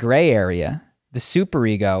 And in the gray area, the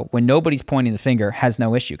superego, when nobody's pointing the finger, has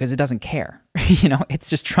no issue because it doesn't care. It's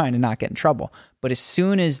just trying to not get in trouble. But as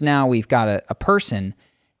soon as now we've got a person,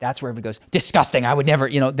 that's where everybody goes, disgusting, I would never,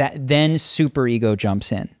 that then superego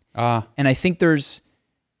jumps in. And I think there's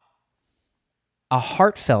a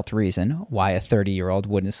heartfelt reason why a 30-year-old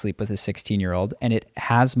wouldn't sleep with a 16-year-old, and it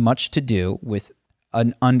has much to do with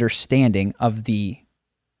an understanding of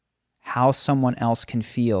how someone else can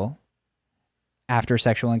feel after a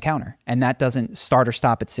sexual encounter. And that doesn't start or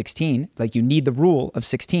stop at 16. Like, you need the rule of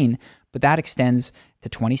 16, but that extends to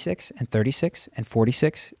 26 and 36 and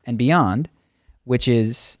 46 and beyond, which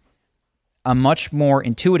is a much more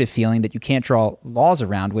intuitive feeling that you can't draw laws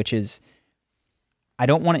around, which is, I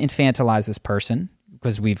don't want to infantilize this person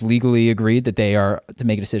because we've legally agreed that they are to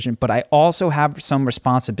make a decision, but I also have some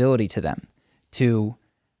responsibility to them to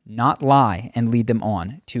not lie and lead them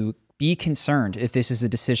on, to be concerned if this is a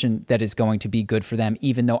decision that is going to be good for them,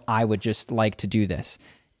 even though I would just like to do this.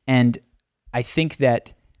 And I think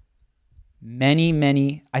that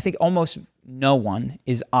I think almost no one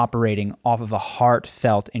is operating off of a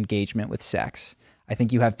heartfelt engagement with sex. I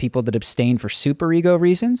think you have people that abstain for superego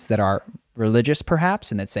reasons that are religious perhaps,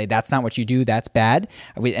 and that say that's not what you do, that's bad.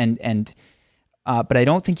 But I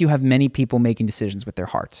don't think you have many people making decisions with their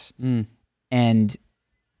hearts. And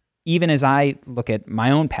even as I look at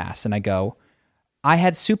my own past and I go, I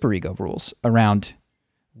had superego rules around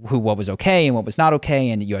what was okay and what was not okay,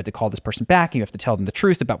 and you had to call this person back and you have to tell them the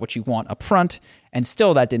truth about what you want up front, and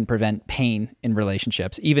still that didn't prevent pain in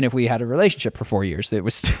relationships. Even if we had a relationship for 4 years, it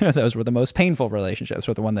was those were the most painful relationships,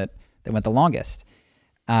 or the one that went the longest.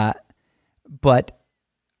 But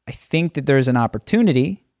I think that there's an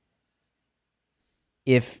opportunity,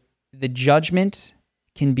 if the judgment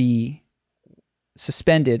can be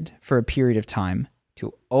suspended for a period of time,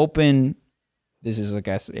 to open, this is, I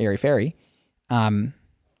guess, airy-fairy,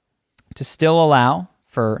 to still allow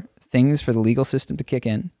for things for the legal system to kick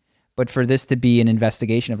in, but for this to be an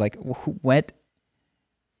investigation of like,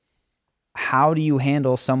 how do you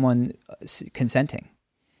handle someone consenting?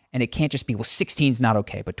 And it can't just be, well, 16 is not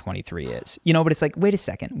okay, but 23 is. But it's like, wait a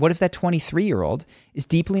second. What if that 23-year-old is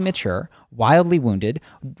deeply mature, wildly wounded,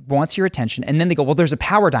 wants your attention, and then they go, well, there's a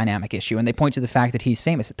power dynamic issue, and they point to the fact that he's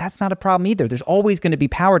famous. That's not a problem either. There's always going to be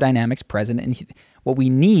power dynamics present, and what we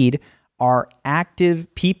need are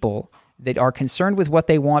active people that are concerned with what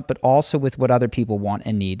they want, but also with what other people want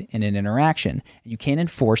and need in an interaction. You can't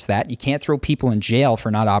enforce that. You can't throw people in jail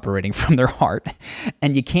for not operating from their heart.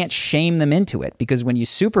 And you can't shame them into it, because when you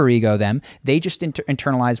superego them, they just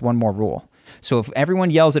internalize one more rule. So if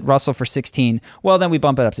everyone yells at Russell for 16, well, then we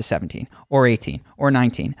bump it up to 17 or 18 or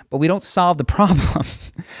 19. But we don't solve the problem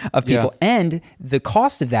of people. Yeah. And the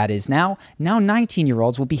cost of that is now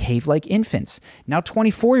 19-year-olds will behave like infants. Now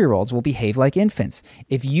 24-year-olds will behave like infants.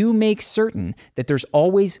 If you make certain that there's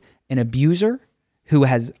always an abuser who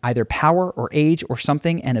has either power or age or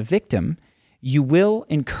something and a victim, you will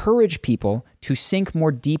encourage people to sink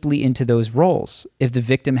more deeply into those roles if the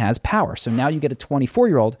victim has power. So now you get a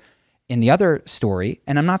 24-year-old in the other story,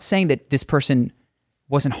 and I'm not saying that this person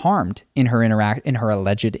wasn't harmed in her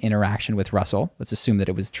alleged interaction with Russell. Let's assume that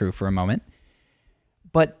it was true for a moment.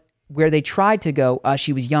 But where they tried to go,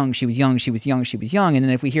 she was young, and then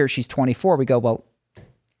if we hear she's 24, we go, well,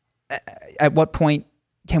 at what point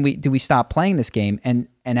do we stop playing this game? And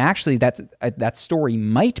actually, that story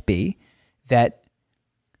might be that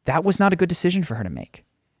was not a good decision for her to make.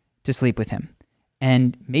 to sleep with him.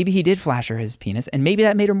 And maybe he did flash her his penis, and maybe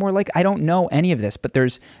that made her more like, I don't know any of this, but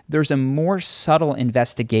there's a more subtle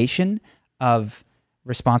investigation of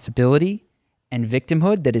responsibility and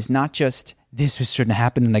victimhood that is not just, this shouldn't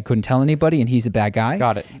happen and I couldn't tell anybody and he's a bad guy.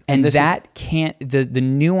 Got it. And that can't, the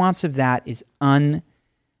nuance of that is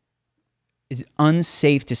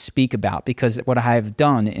unsafe to speak about, because what I have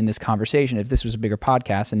done in this conversation, if this was a bigger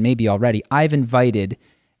podcast, and maybe already, I've invited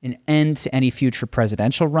an end to any future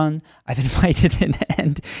presidential run. I've invited an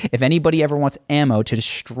end. If anybody ever wants ammo to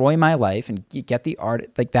destroy my life and get the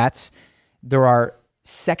art, like there are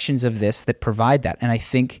sections of this that provide that. And I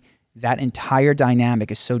think that entire dynamic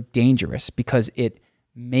is so dangerous because it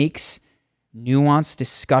makes nuanced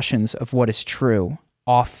discussions of what is true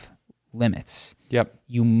off limits. Yep.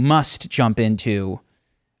 You must jump into,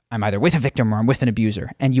 I'm either with a victim or I'm with an abuser.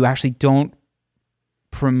 And you actually don't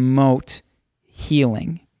promote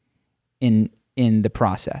healing in the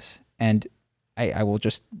process. And I will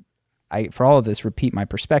just, for all of this, repeat my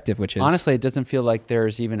perspective, which is... Honestly, it doesn't feel like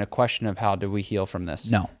there's even a question of how do we heal from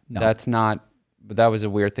this. No. That's not, but that was a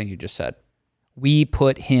weird thing you just said. We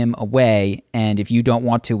put him away, and if you don't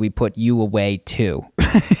want to, we put you away too.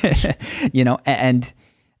 And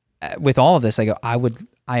with all of this,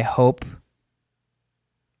 I hope,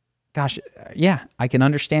 gosh, yeah, I can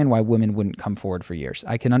understand why women wouldn't come forward for years.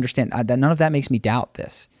 I can understand that. None of that makes me doubt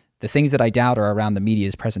this. The things that I doubt are around the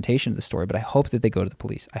media's presentation of the story, but I hope that they go to the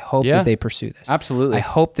police. I hope that they pursue this. Absolutely. I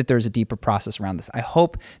hope that there's a deeper process around this. I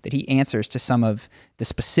hope that he answers to some of the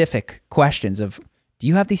specific questions of, do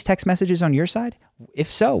you have these text messages on your side? If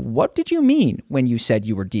so, what did you mean when you said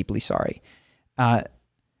you were deeply sorry? I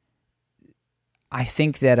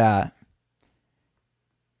think that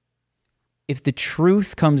if the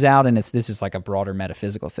truth comes out, and this is like a broader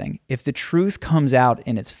metaphysical thing, if the truth comes out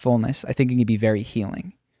in its fullness, I think it can be very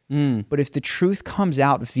healing. But if the truth comes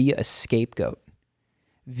out via a scapegoat,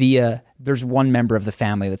 there's one member of the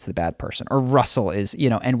family that's the bad person, or Russell is,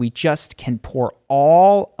 and we just can pour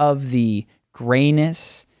all of the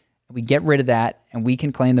grayness, we get rid of that, and we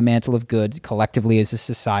can claim the mantle of good collectively as a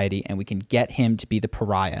society, and we can get him to be the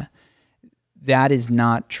pariah. That is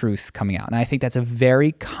not truth coming out. And I think that's a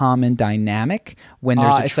very common dynamic when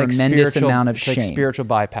there's a tremendous amount of shame. It's like spiritual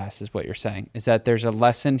bypass is what you're saying, is that there's a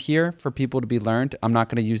lesson here for people to be learned. I'm not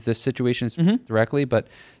going to use this situation directly, but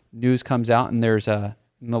news comes out and there's an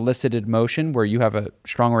elicited motion where you have a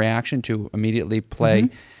strong reaction to immediately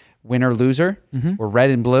play winner, loser, or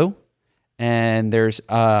red and blue. And there's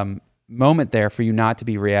a moment there for you not to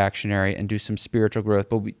be reactionary and do some spiritual growth.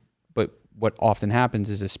 But what often happens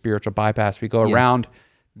is a spiritual bypass. We go around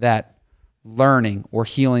that learning or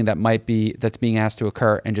healing that's being asked to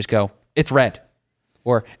occur and just go, it's red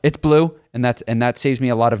or it's blue. And that saves me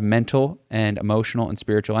a lot of mental and emotional and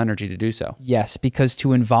spiritual energy to do so. Yes, because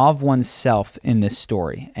to involve oneself in this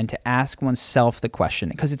story and to ask oneself the question,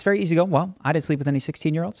 because it's very easy to go, well, I didn't sleep with any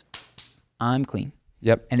 16-year-olds. I'm clean.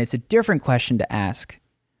 Yep. And it's a different question to ask,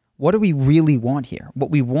 what do we really want here?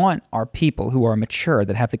 What we want are people who are mature,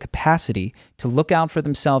 that have the capacity to look out for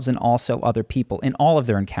themselves and also other people in all of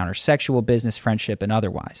their encounters, sexual, business, friendship, and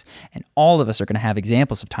otherwise. And all of us are going to have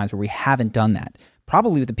examples of times where we haven't done that,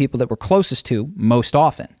 probably with the people that we're closest to most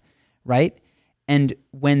often, right? And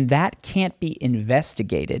when that can't be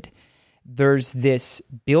investigated, there's this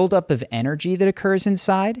buildup of energy that occurs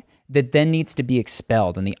inside that then needs to be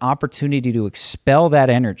expelled. And the opportunity to expel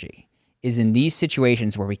that energy is in these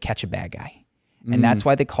situations where we catch a bad guy. And that's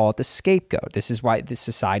why they call it the scapegoat. This is why the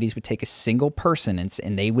societies would take a single person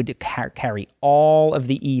and they would carry all of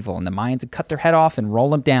the evil, and the Mayans would cut their head off and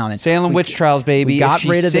roll them down. And Salem witch trials, baby. If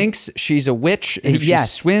she sinks, she's a witch. And if she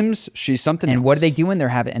swims, she's something else. And what do they do when they're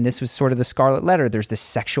having, and this was sort of the scarlet letter, there's this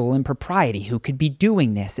sexual impropriety. Who could be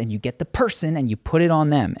doing this? And you get the person and you put it on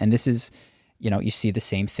them. And this is, you see the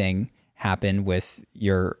same thing happen with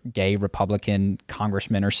your gay Republican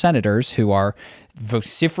congressmen or senators who are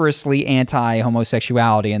vociferously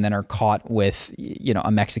anti-homosexuality and then are caught with,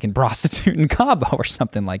 a Mexican prostitute in Cabo or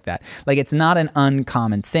something like that. Like, it's not an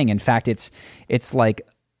uncommon thing. In fact, it's like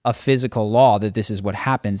a physical law that this is what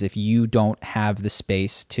happens if you don't have the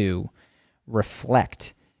space to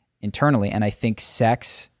reflect internally. And I think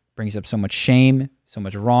sex brings up so much shame, so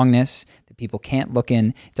much wrongness that people can't look in.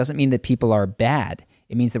 It doesn't mean that people are bad.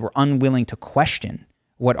 It means that we're unwilling to question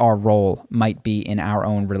what our role might be in our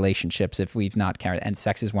own relationships if we've not carried. And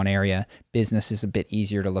sex is one area. Business is a bit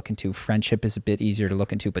easier to look into. Friendship is a bit easier to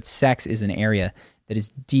look into. But sex is an area that is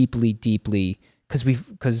deeply, deeply,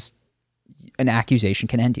 because an accusation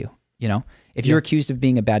can end you. If you're accused of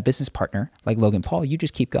being a bad business partner, like Logan Paul, you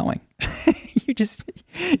just keep going.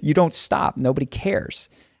 You don't stop. Nobody cares.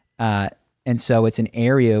 And so it's an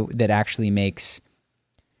area that actually makes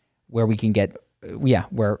where we can get,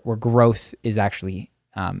 where growth is actually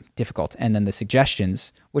difficult. And then the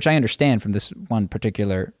suggestions, which I understand from this one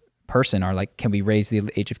particular person, are like, can we raise the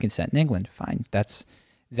age of consent in England? Fine.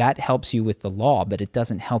 That helps you with the law, but it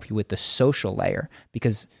doesn't help you with the social layer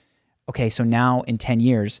because, okay, so now in 10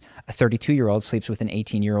 years, a 32-year-old sleeps with an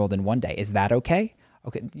 18-year-old in one day. Is that okay?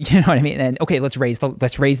 Okay, you know what I mean? And okay, let's raise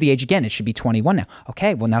the age again. It should be 21 now.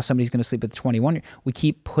 Okay, well now somebody's going to sleep with a 21. We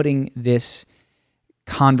keep putting this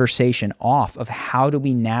conversation off of how do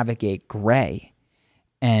we navigate gray,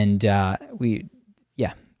 and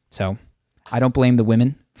so I don't blame the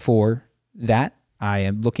women for that. I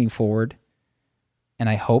am looking forward, and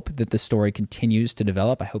I hope that the story continues to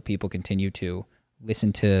develop. I hope people continue to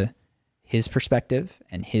listen to his perspective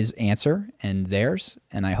and his answer and theirs.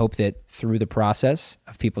 And I hope that through the process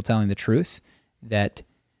of people telling the truth, that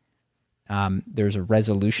there's a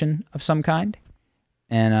resolution of some kind.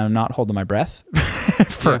 And I'm not holding my breath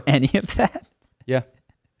for any of that. Yeah.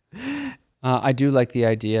 I do like the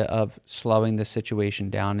idea of slowing the situation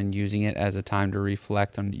down and using it as a time to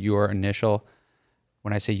reflect on your initial,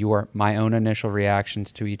 when I say my own initial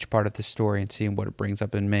reactions to each part of the story and seeing what it brings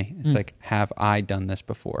up in me. It's like, have I done this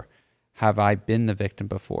before? Have I been the victim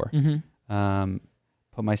before? Mm-hmm.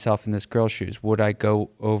 Put myself in this girl's shoes. Would I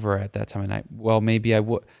go over at that time of night? Well, maybe I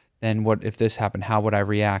would. Then what if this happened? How would I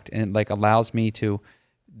react? And it like allows me to,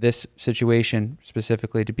 this situation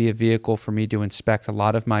specifically, to be a vehicle for me to inspect a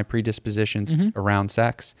lot of my predispositions around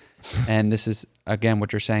sex. And this is, again,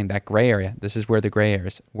 what you're saying, that gray area. This is where the gray area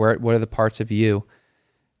is. What are the parts of you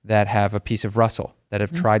that have a piece of Russell, that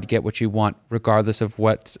have tried to get what you want, regardless of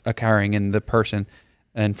what's occurring in the person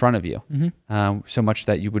in front of you, so much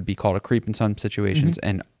that you would be called a creep in some situations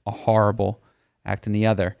and a horrible act in the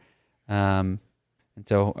other. And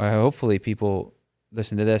so hopefully people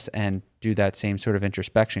listen to this and do that same sort of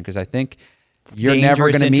introspection, because I think you're never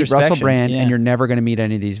going to meet Russell Brand and you're never going to meet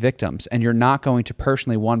any of these victims, and you're not going to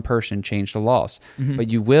personally, one person, change the laws, but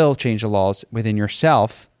you will change the laws within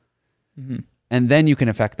yourself. And then you can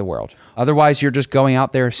affect the world. Otherwise, you're just going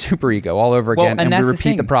out there super ego all over again, and we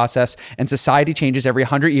repeat the process, and society changes every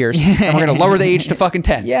 100 years, and we're going to lower the age to fucking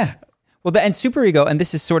 10. Yeah. Well, and super ego, and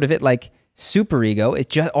this is sort of it, like super ego, it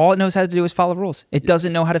just, all it knows how to do is follow rules. It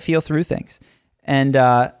doesn't know how to feel through things. And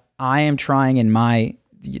I am trying, in my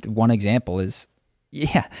one example is,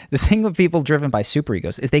 the thing with people driven by super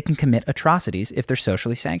egos is they can commit atrocities if they're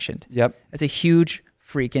socially sanctioned. Yep. That's a huge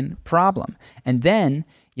freaking problem. And then,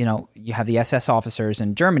 you have the SS officers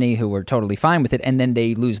in Germany who were totally fine with it, and then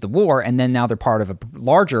they lose the war, and then now they're part of a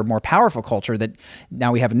larger, more powerful culture that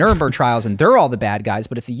now we have Nuremberg trials, and they're all the bad guys.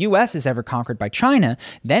 But if the U.S. is ever conquered by China,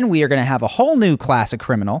 then we are going to have a whole new class of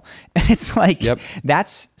criminal. And it's like,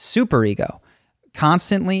 that's super ego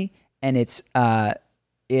constantly, and it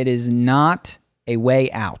is not a way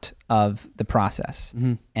out of the process.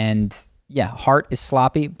 And heart is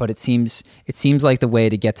sloppy, but it seems like the way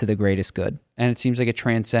to get to the greatest good. And it seems like it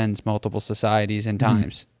transcends multiple societies and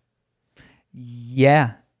times.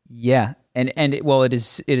 Yeah. And it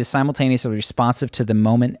is simultaneously responsive to the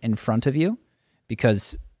moment in front of you,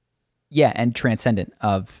 because and transcendent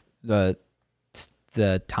of the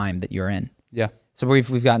time that you're in. Yeah. So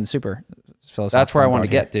we've gotten super philosophical. That's where I want to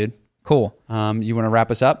get, dude. Cool. You want to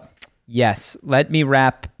wrap us up? Yes. Let me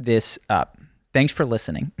wrap this up. Thanks for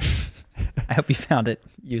listening. I hope you found it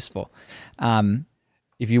useful.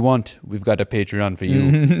 If you want, we've got a Patreon for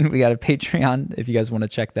you. We got a Patreon if you guys want to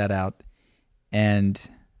check that out. And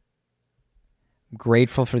I'm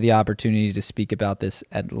grateful for the opportunity to speak about this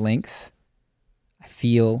at length. I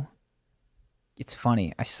feel it's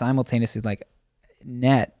funny. I simultaneously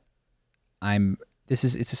net.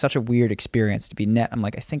 It's such a weird experience to be net. I'm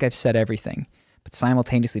like, I think I've said everything. But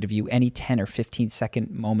simultaneously to view any 10 or 15 second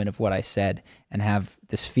moment of what I said and have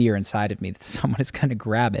this fear inside of me that someone is going to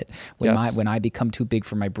grab it when I become too big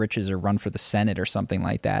for my britches or run for the Senate or something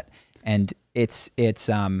like that. And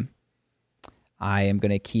I am going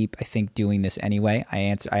to keep, I think, doing this anyway.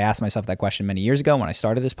 I asked myself that question many years ago when I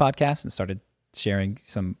started this podcast and started sharing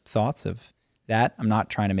some thoughts of that. I'm not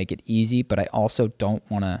trying to make it easy, but I also don't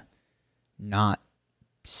want to not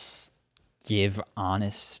give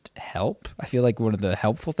honest help. I feel like one of the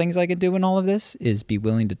helpful things I could do in all of this is be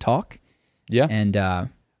willing to talk. Yeah. And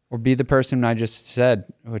or be the person I just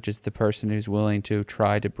said, which is the person who's willing to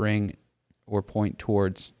try to bring or point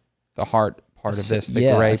towards the heart part of this, the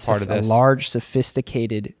gray part of this. A large,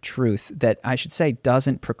 sophisticated truth that I should say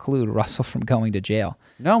doesn't preclude Russell from going to jail.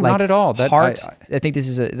 No, not at all. I think this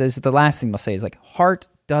is the last thing I'll say is heart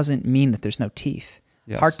doesn't mean that there's no teeth.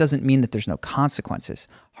 Yes. Heart doesn't mean that there's no consequences.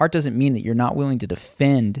 Heart doesn't mean that you're not willing to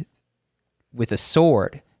defend with a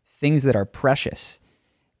sword things that are precious,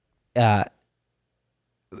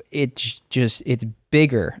 it's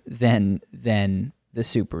bigger than the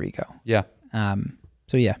superego. Yeah.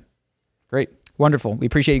 So yeah. Great. Wonderful. We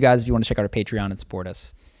appreciate you guys. If you want to check out our Patreon and support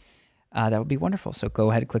us, that would be wonderful. So go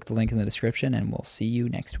ahead and click the link in the description, and we'll see you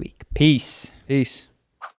next week. Peace. Peace.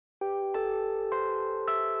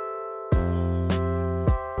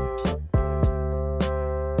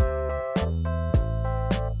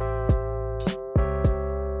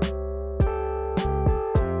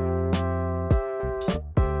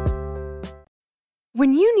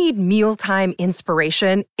 When you need mealtime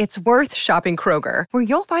inspiration, it's worth shopping Kroger, where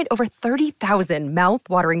you'll find over 30,000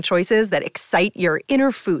 mouth-watering choices that excite your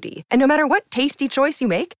inner foodie. And no matter what tasty choice you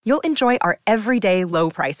make, you'll enjoy our everyday low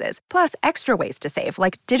prices, plus extra ways to save,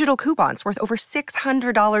 like digital coupons worth over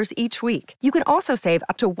 $600 each week. You can also save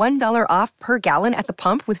up to $1 off per gallon at the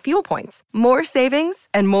pump with fuel points. More savings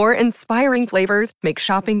and more inspiring flavors make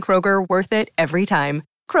shopping Kroger worth it every time.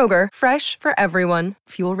 Kroger, fresh for everyone.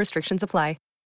 Fuel restrictions apply.